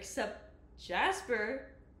on her except Jasper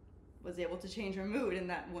was able to change her mood in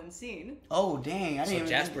that one scene. Oh dang! I didn't. So even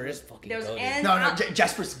Jasper is fucking goated. No,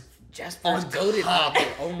 Jasper's goated.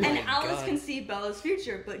 Oh my and god. Alice can see Bella's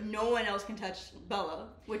future, but no one else can touch Bella,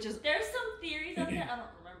 which is... There's some theories out there, I don't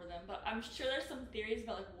remember them, but I'm sure there's some theories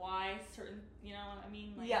about like why certain, you know what I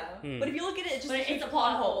mean? Like, yeah. But if you look at it, it's a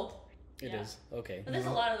plot hole. It is. Okay. But there's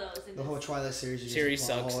a lot of those. The whole Twilight series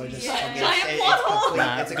sucks. Giant plot hole.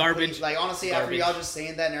 It's garbage. Like honestly, after y'all just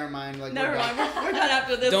saying that, never mind. Like Never mind. We're done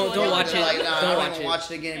after this. Don't watch it. Like, Don't I don't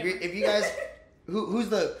watch it again. If you guys, who's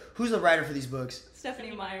the writer for these books?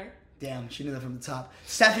 Stephanie Meyer. Damn, she knew that from the top.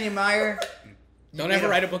 Stephanie Meyer. Don't ever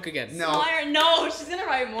write a book again. No. No, she's gonna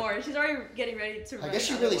write more. She's already getting ready to write. I guess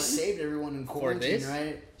she really saved everyone in quarantine,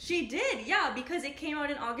 right? She did, yeah, because it came out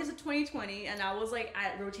in August of 2020, and I was like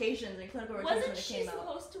at rotations and clinical rotations Wasn't when it she came out.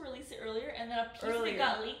 supposed to release it earlier, and then a piece of it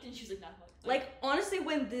got leaked, and she was like, "No." Like honestly,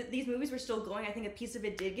 when these movies were still going, I think a piece of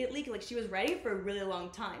it did get leaked. Like she was ready for a really long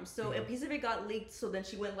time, so a piece of it got leaked. So then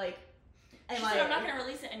she went like. She said, I'm not gonna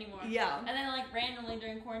release it anymore. Yeah. And then like randomly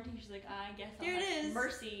during quarantine, she's like, I guess I'll Here it is.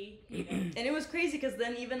 Mercy. And it was crazy because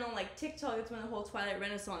then even on like TikTok, it's when the whole Twilight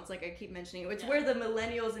Renaissance, like I keep mentioning, it's where the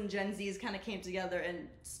millennials and Gen Zs kind of came together and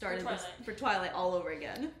started for Twilight all over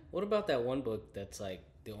again. What about that one book that's like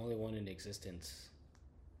the only one in existence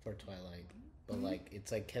for Twilight, but like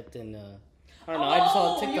it's like kept in I don't know. I just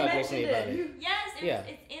saw a TikTok recently about it. Yes,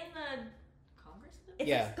 it's in the Congress.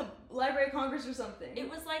 It's Library of Congress or something. It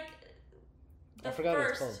was like I forgot what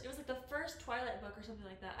it's called. It was like the first Twilight book or something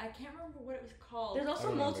like that. I can't remember what it was called. There's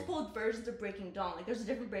also multiple versions of Breaking Dawn. Like there's a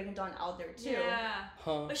different Breaking Dawn out there too. Yeah.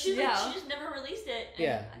 Huh. But she just never released it.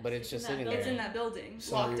 Yeah, but it's just sitting there. It's in that building,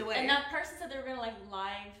 So locked away. And that person said they were gonna like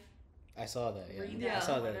live. I saw that. Yeah. I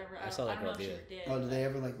saw that. Whatever. I saw that girl do it. it. Oh, did they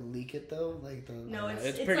ever like leak it though? Like the No, it's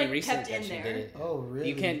it's pretty like, recent kept that in she there. did it. Oh, really?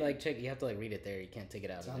 You can't like check. You have to like read it there. You can't take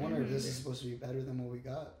it out. So I wonder if this is supposed to be better than what we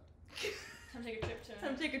got. Time to take a trip to.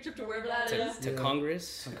 Time to take a trip to wherever that to, is. to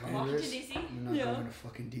Congress. To Congress. Washington D.C. I'm not Yeah. going to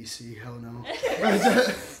fucking DC. Hell no.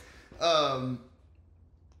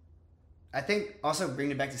 I think also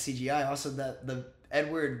bringing it back to CGI. Also that the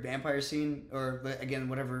Edward vampire scene, or again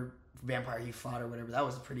whatever vampire he fought or whatever, that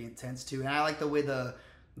was pretty intense too. And I like the way the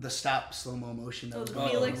slow mo motion. That So was the going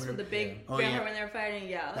on, Felix whatever. with the big Oh, vampire yeah. when they were fighting,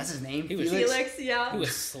 yeah. That's his name. He was- Felix, yeah. He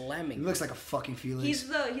was slamming. He looks like a fucking Felix.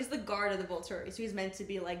 He's the guard of the Volturi, so he's meant to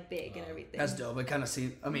be like big and everything. That's dope. I kind of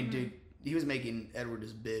see. I mean, dude, he was making Edward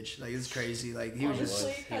his bitch. Like it's crazy. Like he was just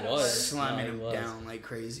He was. slamming No, him he was. down like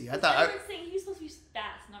crazy. I I thought Edward's saying he was supposed to be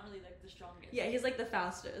fast, not really like the strongest. Yeah, he's like the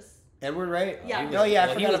fastest. Edward, right? Yeah. He Oh yeah, I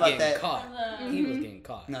he forgot was about getting that. Caught. From He was getting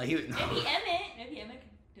caught. No, he. No. Maybe Emmett. Maybe Emmett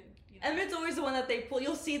could do. You know. Emmett's always the one that they pull.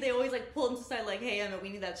 You'll see they always like pull him to the side, like, "Hey Emmett, we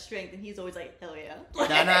need that strength," and he's always like, "Hell yeah!" No,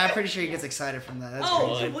 I'm pretty sure he gets excited from that. That's Oh,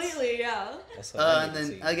 crazy. completely, yeah. That's what I And need to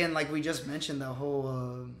then see. again, like we just mentioned, the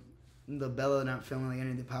whole the Bella not feeling like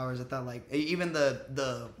any of the powers. I thought like even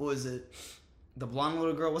the what was it? The blonde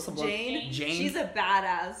little girl. What's the blonde? Jane. Jane. She's a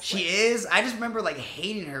badass. She is. I just remember like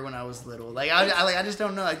hating her when I was little. Like I just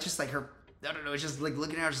don't know. Like just like her. I don't know. It's just like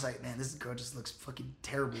looking at her, just like man, this girl just looks fucking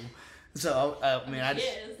terrible. So I mean, I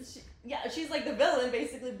just. She's like the villain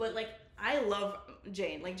basically, but like I love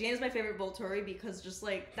Jane. Like Jane is my favorite Volturi because just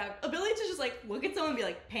like that ability to just like look at someone and be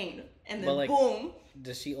like pain, and then But, like, boom,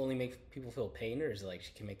 Does she only make people feel pain, or is it like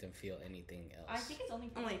she can make them feel anything else? I think it's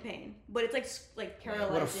only. only pain. But it's like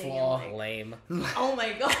paralyzing. What a flaw. And, like, Lame. oh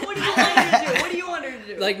my god, what do you want her to do? What do you want her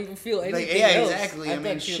to do? Like feel anything yeah, else. exactly. I thought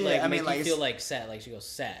mean, she shit. would, like, I mean, make like, you feel it's- like sad. Like she goes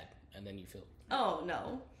sad, and then you feel. oh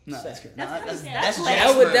no, No, Sad. that's good. That's No, kinda sad. that's Like-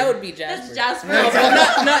 Jasper. That would be Jasper. that's Jasper. No,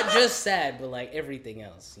 but not just sad, but like everything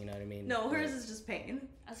else. You know what I mean? No, hers Like, is just pain.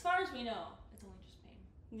 As far as we know, it's only just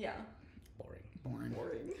pain. Yeah. boring.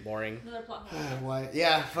 Boring. Boring. Another plot hole. Why?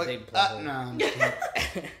 Yeah. Fuck. Big plot hole. No. I'm just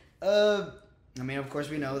kidding. I mean, of course,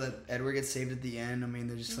 we know that Edward gets saved at the end. I mean,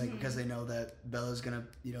 they're just like because they know that Bella's gonna,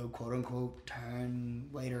 quote unquote, turn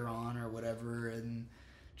later on or whatever, and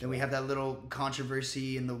then we have that little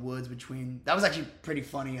controversy in the woods between. That was actually pretty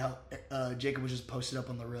funny how Jacob was just posted up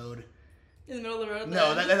on the road. In the middle of the road.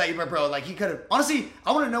 No, that bro, like he could have. Honestly,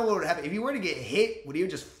 I want to know what would happen if he were to get hit. Would he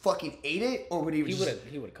have just fucking ate it, or would he? He Just...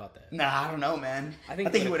 would have caught that. Nah, I don't know, man. I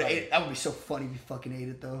think he he would would've have caught ate it. it. That would be so funny if he fucking ate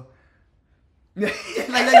it though.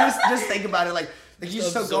 just think about it. Like he's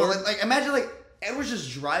Just so going. absorb. Like imagine like Edward's just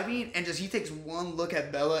driving and just he takes one look at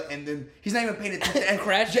Bella and then he's not even paying attention and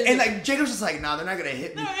Crashes. And like Jacob's just like, nah, they're not gonna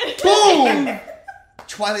hit me. Boom.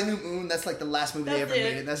 Twilight New Moon. That's like the last movie they That's ever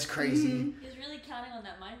it. made. That's crazy. He was really counting on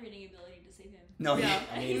that mind reading ability to save him. No, Yeah.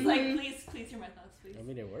 And he's like, please hear my thoughts, please. I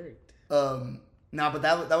mean, it worked. No, but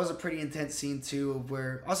that was a pretty intense scene too. Of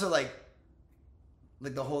where also like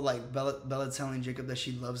the whole like Bella telling Jacob that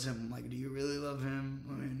she loves him. Like, do you really love him?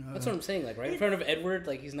 I mean, That's what I'm saying. Like right in front of Edward,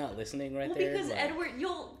 like he's not listening right Well, there. because like, Edward,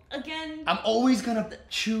 you'll again. I'm always gonna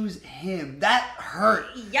choose him. That hurt.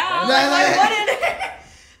 Yeah, That- like, I wouldn't.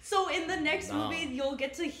 So in the next No. movie, you'll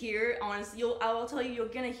get to hear. Honestly, I will tell you, you're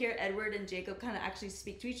gonna hear Edward and Jacob kind of actually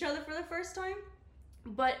speak to each other for the first time.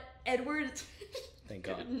 But Edward, Thank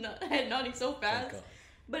God. head nodding so Thank fast. God.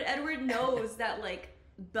 But Edward knows that like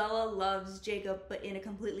Bella loves Jacob, but in a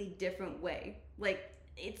completely different way. Like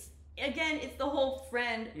it's the whole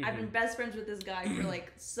friend. I've been best friends with this guy for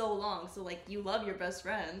like so long. So like you love your best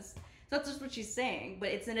friends. So that's just what she's saying, but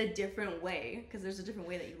it's in a different way because there's a different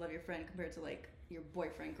way that you love your friend compared to like your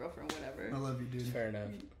boyfriend, girlfriend, whatever. I love you, dude. Fair enough.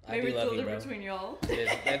 I Maybe do love it's you, the bro. difference between y'all. It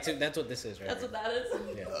is. That's what this is, right? That's what that is.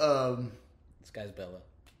 Yeah. This guy's Bella.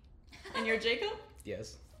 And you're Jacob?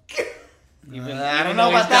 Yes. I don't know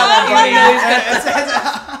about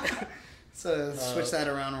that one. So switch that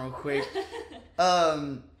around real quick.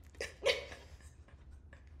 The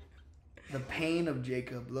pain of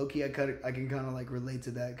Jacob, Loki. I can kind of like relate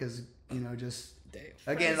to that because just Damn.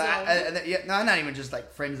 again, not even just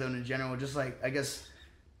like friend zone in general. Just like I guess,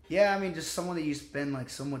 yeah. I mean, just someone that you spend like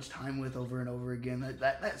so much time with over and over again.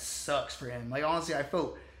 That sucks for him. Like honestly, I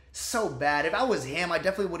felt so bad. If I was him, I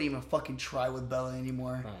definitely wouldn't even fucking try with Bella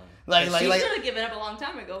anymore. She should have given up a long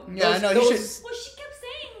time ago. Yeah, I know. He should. Well, she kept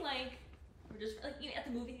saying like, we're just like at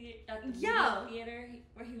the movie theater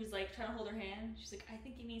where he was like trying to hold her hand. She's like, I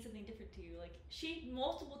think it means something different to you. Like she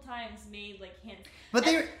multiple times made like hints. But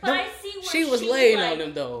I see where she was laying like, on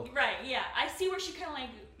him though. Right? Yeah, I see where she kind of like.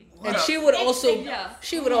 And she would also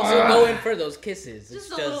go in for those kisses.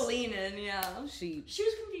 Just a little lean in, yeah. She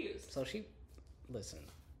was confused. So she wanted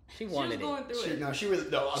she was going it. through it. No, she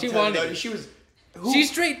was no. She wanted it. She was. She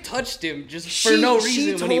straight touched him just for no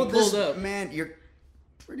reason when he pulled up. Man, you're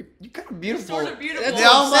kind of beautiful. Sort of beautiful.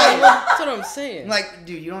 That's what I'm saying. Like,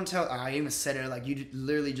 dude, you don't tell. I even said it. Like, you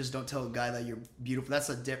literally just don't tell a guy that you're beautiful. That's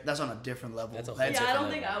on a different level. I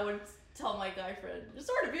don't think I would tell my guy friend. You're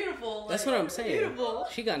sort of beautiful. That's what I'm saying. Beautiful.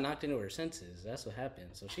 She got knocked into her senses. That's what happened.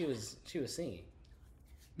 So she was singing.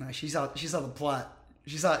 No, she saw the plot.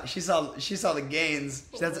 She saw the gains.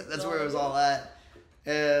 That's where it was all at.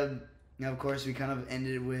 Now, of course, we kind of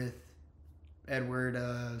ended with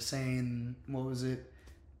Edward saying, what was it?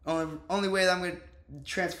 Only way that I'm going to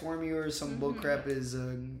transform you or some bullcrap is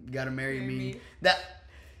gotta marry me. That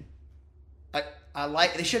I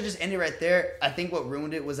like. They should have just ended right there. I think what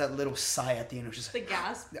ruined it was that little sigh at the end. It was just the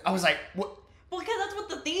gasp. I was like, what? Well, because that's what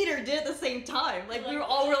the theater did at the same time. Like we were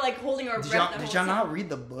like holding our breath. Did y'all not read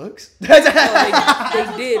the books? They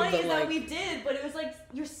did, but we did. But it was like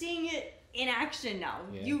you're seeing it in action now.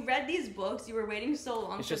 Yeah. You read these books. You were waiting so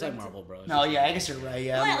long. It's just like Marvel, bro. No, yeah, I guess you're right.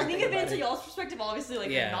 Yeah, well, I think of it into y'all's perspective. Obviously, like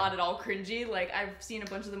they're not at all cringy. Like I've seen a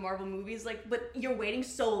bunch of the Marvel movies. Like, but you're waiting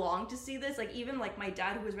so long to see this. Like even like my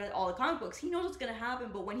dad, who has read all the comic books, he knows what's gonna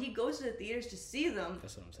happen. But when he goes to the theaters to see them,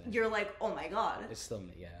 that's what I'm saying. You're like, oh my god. It's still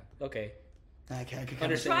okay. I can try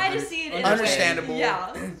to see it in understandable.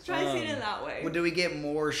 Yeah, try to see it in that way. Well, do we get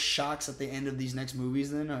more shocks at the end of these next movies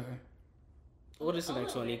then, or? What is the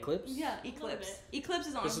next one? Eclipse? Yeah, Eclipse. Eclipse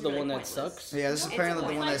is honestly This is the one that pointless. sucks? Yeah, this is apparently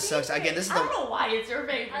the one that sucks. Again, this is I don't know why it's your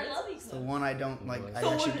favorite. I love Eclipse. The one I don't like. So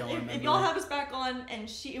I actually don't remember. If y'all have us back on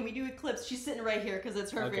and we do Eclipse, she's sitting right here because it's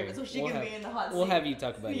her favorite, so she can be in the hot seat. We'll have you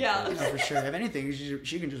talk about it. Yeah. No, for sure. If anything,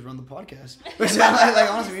 she can just run the podcast. like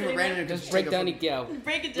honestly, me and Brandon just break down. Break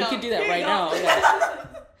it down. We can do that right now. Yeah.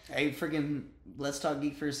 Hey, freaking, let's talk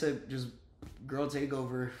geek for a sec. Just girl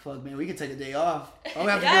takeover. Fuck, man, we can take a day off. All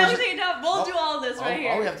we have to do we'll do all this right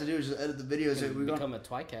here. All we have to do is just edit the videos. We become a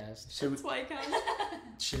Twicast.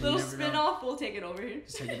 Little spin off. We'll take it over here.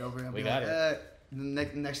 Just take it over. We got it.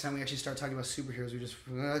 Next time we actually start talking about superheroes, we just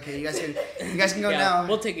okay. You guys can go now.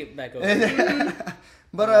 We'll take it back over.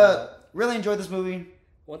 But really enjoyed this movie.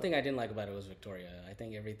 One thing I didn't like about it was Victoria. I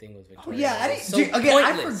think everything was Victoria. Oh yeah,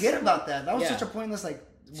 I forget about that. That was such a pointless like.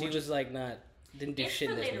 She was like didn't do shit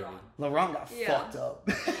in this movie. Laurent got fucked up.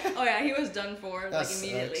 Oh yeah, he was done for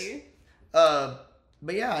immediately.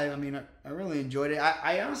 But yeah, I mean, I really enjoyed it.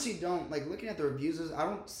 I honestly don't like looking at the reviews. I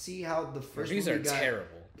don't see how the first reviews movie are got,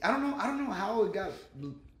 terrible. I don't know how it got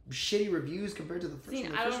shitty reviews compared to the first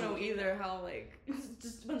one. I don't know either how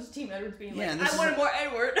just a bunch of Team Edwards being I wanted more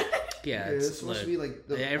Edward. Yeah, it's supposed to be like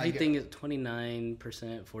everything is 29%,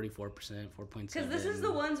 44%, 4.7. Because this is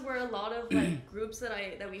the ones where a lot of groups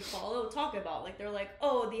that we follow talk about. Like they're like,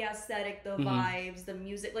 oh, the aesthetic, the vibes, the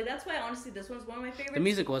music. Like that's why honestly this one's one of my favorites. The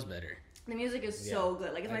music was better. The music is so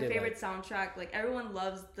good. Like it's my favorite soundtrack. Like everyone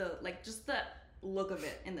loves just the look of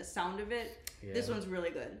it and the sound of it. Yeah. This one's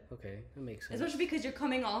really good. Okay, that makes sense. Especially because you're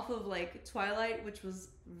coming off of like Twilight, which was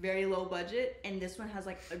very low budget, and this one has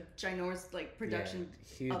like a ginormous production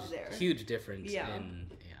up there. Huge difference. Yeah.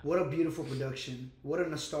 What a beautiful production. What a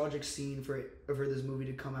nostalgic scene for this movie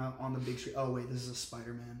to come out on the big screen. Oh wait, this is a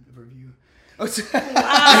Spider-Man review. Oh,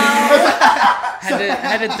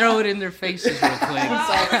 had to throw it in their faces real quick.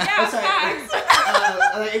 I'm sorry.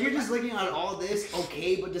 If you're just looking at all this,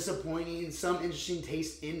 okay, but disappointing. Some interesting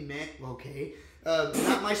taste in Met, okay.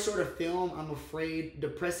 Not my sort of film, I'm afraid.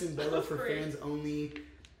 Depressing Bella for fans only.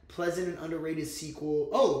 Pleasant and underrated sequel.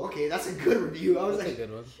 Oh, okay, that's a good review. I was that's a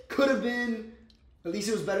good one. Could have been. At least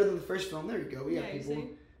it was better than the first film. There you go. We got people.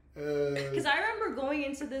 Because I remember going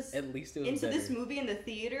into this this movie in the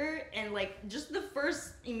theater, and just the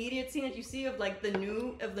first immediate scene that you see of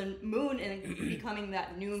the moon and becoming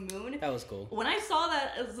that new moon. That was cool. When I saw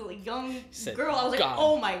that as a young girl, I was like,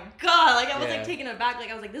 oh my god! I was taken aback.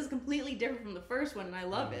 I was like, this is completely different from the first one, and I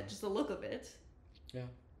love it. Just the look of it. Yeah,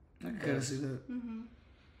 I could see that. Mm-hmm.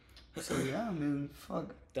 So yeah, I mean,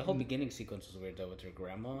 fuck. The whole beginning sequence was weird though, with her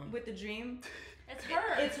grandma. With the dream. It's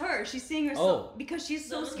her. It's her. She's seeing herself because she's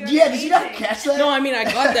so scared. Yeah, did you not catch that? No, I mean I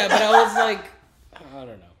got that, but I was like, I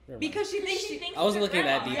don't know. Because she thinks I wasn't looking at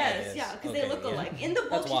that deep. Yes, yeah, because they look alike. In the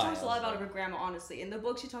book, she talks a lot about her grandma. Honestly, in the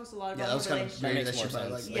book, she talks a lot about. Yeah, that was kind of very that makes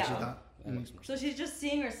more sense. So she's just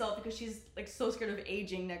seeing herself because she's so scared of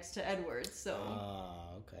aging next to Edward. So.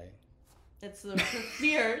 Okay. It's the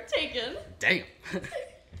fear taken. Damn.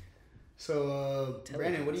 So,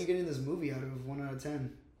 Brandon, what do you get in this movie out of 1 out of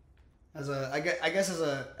 10? I guess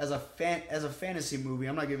as a fantasy movie,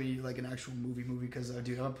 I'm not giving you like an actual movie because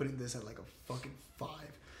dude, I'm putting this at like a fucking 5,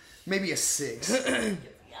 maybe a 6.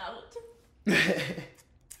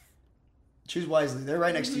 Choose wisely. They're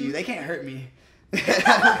right next to you. They can't hurt me.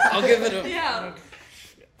 I'll give it a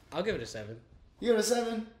I'll give it a 7. You give it a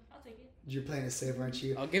 7? I'll take it. You're playing it safe, aren't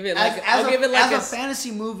you? I'll give it as a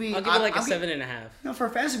fantasy movie. I'll give it like a 7.5. No, for a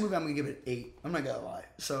fantasy movie, I'm gonna give it 8. I'm not gonna lie.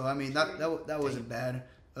 So I mean that wasn't bad.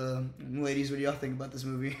 Ladies, what do y'all think about this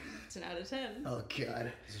movie? It's an out of 10. Oh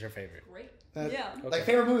god. This is your favorite. Great. Yeah. Okay. Like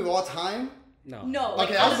favorite movie of all time? No.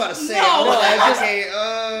 Okay, I was about to say. No. The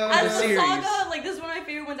As a series. saga, like this is one of my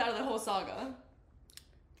favorite ones out of the whole saga.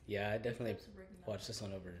 Yeah, I definitely watched this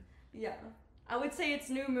one over. Yeah. I would say it's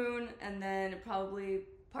New Moon and then probably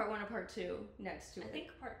part 1 or part 2 next to it. I think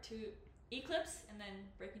part 2, Eclipse, and then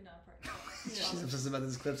Breaking Down part 2. She's obsessed about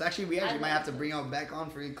this Eclipse. Actually, we might have to bring y'all back on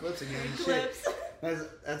for Eclipse again. Eclipse.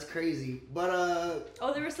 That's crazy. But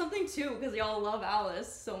oh, there was something too because y'all love Alice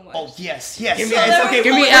so much. oh yes. Give me, Okay,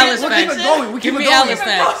 give me Alice we'll facts. keep it going. Give me Alice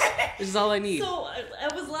facts. This is all I need. So I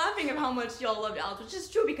was laughing at how much y'all loved Alice, which is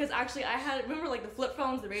true because actually I had remember like the flip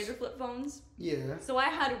phones, the Razor flip phones. Yeah. So I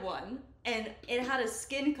had one. And it had a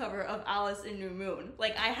skin cover of Alice in New Moon.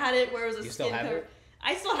 Like I had it where it was a skin cover. It?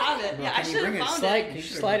 I still have it. Well, yeah, I should have found it. Can you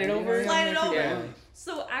slide it over? Slide it over. Yeah.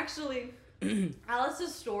 So actually,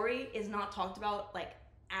 Alice's story is not talked about like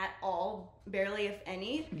at all, barely if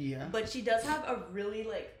any. Yeah. But she does have a really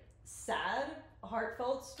like sad,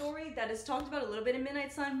 heartfelt story that is talked about a little bit in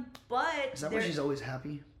Midnight Sun. But is that why she's always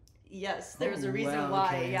happy? Yes, there's a reason wow, why,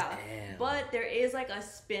 okay. yeah. Damn. But there is like a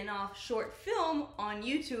spin-off short film on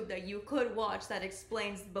YouTube that you could watch that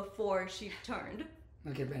explains before she turned.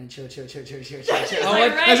 Okay, Brandon, chill.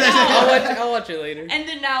 I'll watch it later. And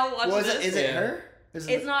then now watch this. Is it her?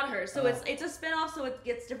 It's not her. So it's a spin-off, so it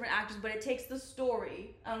gets different actors, but it takes the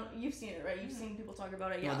story. You've seen it, right? You've seen people talk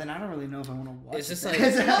about it, yeah. Well, then I don't really know if I want to watch it. It's just like...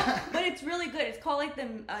 But it's really good. It's called like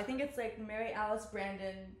I think it's like Mary Alice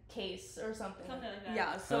Brandon case or something. Something like that.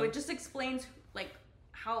 Yeah, so it just explains like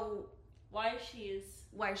why she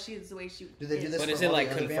is the way she Do they do this But for is it all like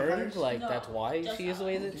the other confirmed? vampires? Like No, that's why just she is the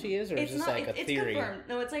way that she is? Or It's is this not. like a It's theory? confirmed.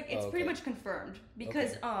 No, it's like it's pretty okay. much confirmed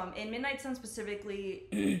because in Midnight Sun specifically,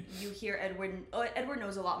 you hear Edward. Edward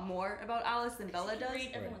knows a lot more about Alice than Bella does.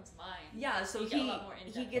 read everyone's mind. Yeah, so You get a lot more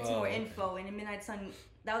in-depth. he gets Oh, more okay. info, and in Midnight Sun,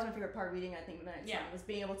 that was my favorite part reading. I think Midnight Sun Yeah. was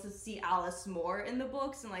being able to see Alice more in the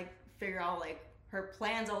books and like figure out like her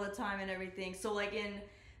plans all the time and everything. So like in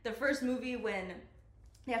the first movie when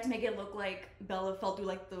they have to make it look like Bella fell through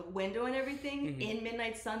like the window and everything in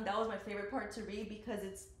Midnight Sun. That was my favorite part to read because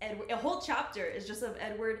it's Edward. A whole chapter is just of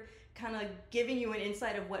Edward kind of giving you an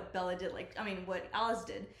insight of what Bella did. What Alice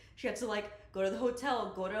did. She had to like go to the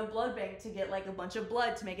hotel, go to a blood bank to get like a bunch of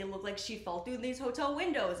blood to make it look like she fell through these hotel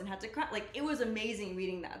windows and had to cry. Like it was amazing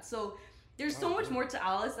reading that. So there's so much more to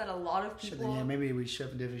Alice that a lot of people. Yeah, maybe we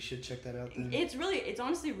should check that out then. It's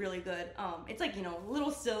honestly really good. It's like a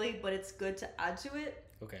little silly, but it's good to add to it.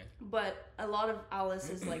 Okay. But a lot of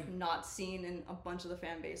Alice is like not seen, and a bunch of the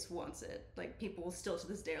fan base wants it. Like people still to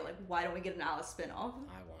this day are like, why don't we get an Alice spinoff?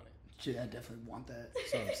 I want it. Yeah, I definitely want that.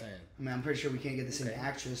 That's what I'm saying. I mean, I'm pretty sure we can't get the same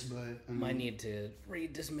actress, but Might need to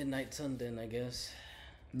read this Midnight Sun then, I guess.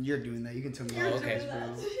 You're doing that. You can tell me. Oh, okay.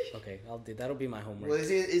 Bro. Okay, I'll do. That'll be my homework. Well,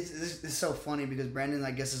 it's so funny because Brandon,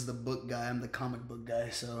 I guess, is the book guy. I'm the comic book guy,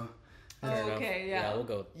 so. Fair enough. Okay, yeah. We'll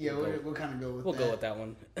go. Yeah, we'll kind of go with We'll that. go with that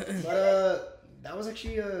one. But that was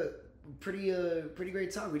actually a pretty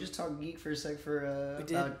great talk. We just talked geek for a sec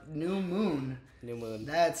about New Moon. New Moon.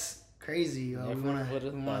 That's crazy. Never We want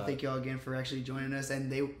would've to thought. thank y'all again for actually joining us.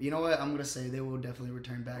 And they, you know what, I'm gonna say they will definitely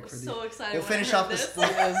return back for the. So excited. We'll when I finish heard off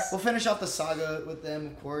this. we'll finish off the saga with them,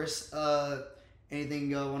 of course. Anything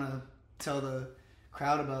y'all want to tell the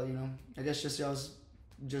crowd about? I guess just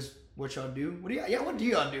what y'all do. What do y'all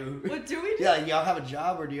do? What do we do? Yeah, y'all have a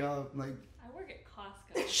job or do y'all like? I work at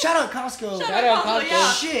Costco. Shout out Costco. Shout out Costco, Costco.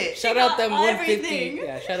 yeah. Shit. Shout out them got 150. everything.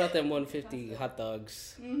 Yeah, shout out them 150 hot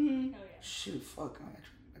dogs. Mm-hmm. Hell yeah. Shoot, fuck.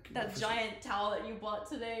 I could That go for giant towel that you bought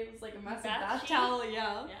today was like a massive Bath bath sheet? towel.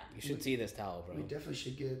 Yeah. Yeah. You should see this towel, bro. We definitely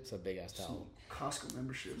should get It's a big ass some towel. Costco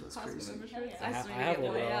memberships. That's Costco crazy. membership. Hell yeah. I still have need to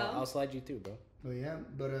one, get bro. yeah. I'll slide you too, bro. But yeah,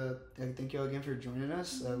 thank you all again for joining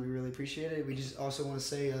us. We really appreciate it. We just also want to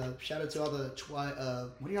say shout out to all the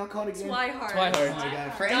what do y'all call it again? Twihards. Twihards. Oh my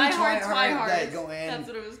god, for Die any Hard Twihard that Twihards. go in. That's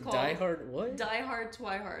what it was called. Die Hard what? Diehard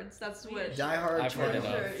Twihards. That's what. Die Hard I've heard Twihard. of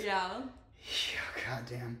it. Sure, yeah. Yeah,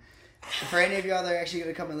 goddamn. For any of y'all that are actually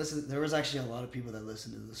gonna come and listen, there was actually a lot of people that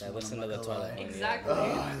listened to this. That listened to the Twilight. Exactly.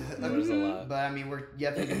 There was a lot. But I mean, we're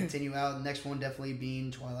definitely gonna continue out. Next one definitely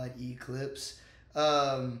being Twilight Eclipse.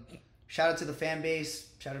 Shout out to the fan base.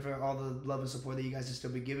 Shout out for all the love and support that you guys have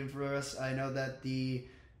still been giving for us. I know that the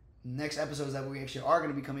next episodes that we actually are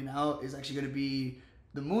gonna be coming out is actually gonna be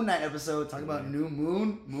the Moon Knight episode, talking about new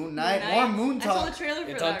moon, Moon Knight, more moon talk. I saw the trailer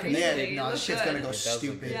for that recently. Yeah, no, this shit's gonna go It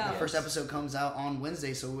stupid. Yeah. The first episode comes out on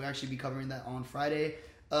Wednesday, so we'll actually be covering that on Friday.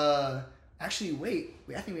 Actually, wait,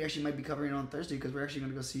 I think we actually might be covering it on Thursday because we're actually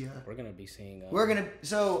gonna go see. We're gonna be seeing. We're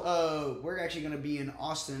actually gonna be in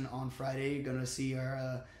Austin on Friday. Gonna see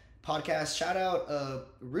our podcast. Shout out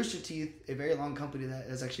Rooster Teeth, a very long company that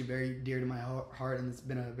is actually very dear to my heart, and it's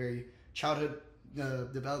been a very childhood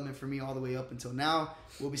development for me all the way up until now.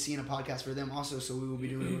 We'll be seeing a podcast for them also, so we will be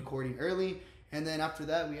doing a recording early, and then after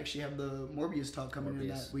that we actually have the Morbius talk coming in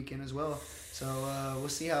that weekend as well. So we'll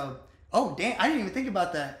see how. Oh damn! I didn't even think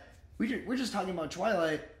about that. We're just talking about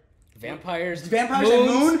Twilight. Vampires and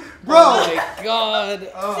Moon, bro. Oh my god! See,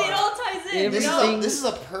 it all ties in. This is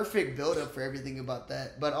a perfect build up for everything about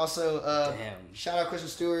that. But also, shout out Christian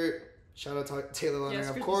Stewart. Shout out Taylor Lautner,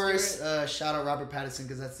 of course. Shout out Robert Pattinson,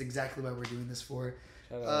 because that's exactly what we're doing this for.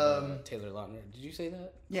 Shout out Taylor Lautner. Did you say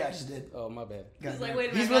that? Yeah, I just did. Oh, my bad. He's like, wait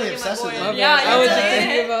a minute. He's really obsessed with it. Yeah, I was just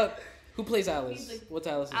thinking about who plays Alice. Like, what's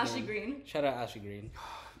Alice's Ashley name? Green. Shout out Ashley Green.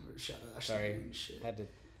 Shout out Ashley Sorry. Green. Shit. Had to.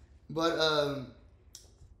 But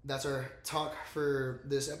that's our talk for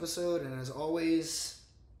this episode. And as always,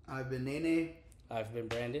 I've been Nene. I've been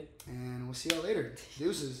Brandon. And we'll see y'all later.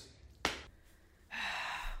 Deuces.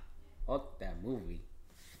 Oh, that movie.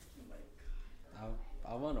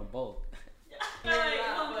 I want them both.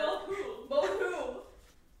 Both who?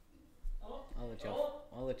 I'll let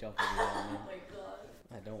y'all figure it out. Oh my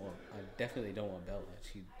god. I definitely don't want Bella.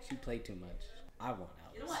 She played too much. I want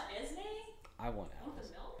Alice. You don't want Esme? I want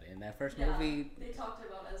Alice. In that first Yeah, movie, they talked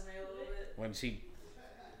about Esme a little bit. when she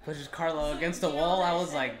pushes Carla against the wall, I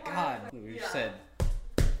was like, God. We said.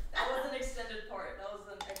 That was an extended part. That was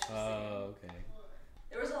an extra scene. Oh, okay.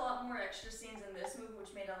 There was a lot more extra scenes in this movie,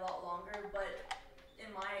 which made it a lot longer, but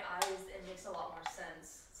in my eyes, it makes a lot more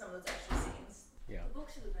sense, some of those extra scenes. Yeah. The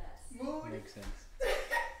books are the best. Makes sense.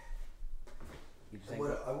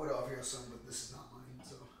 I would offer you some, but this is not mine,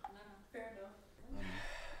 so. No, fair enough.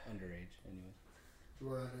 I'm underage, anyway.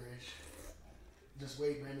 We're underage. Just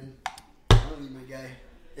wait, Brandon. I'm gonna leave my guy.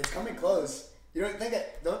 It's coming close. You don't think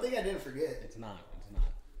I didn't forget. It's not.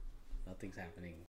 Nothing's happening.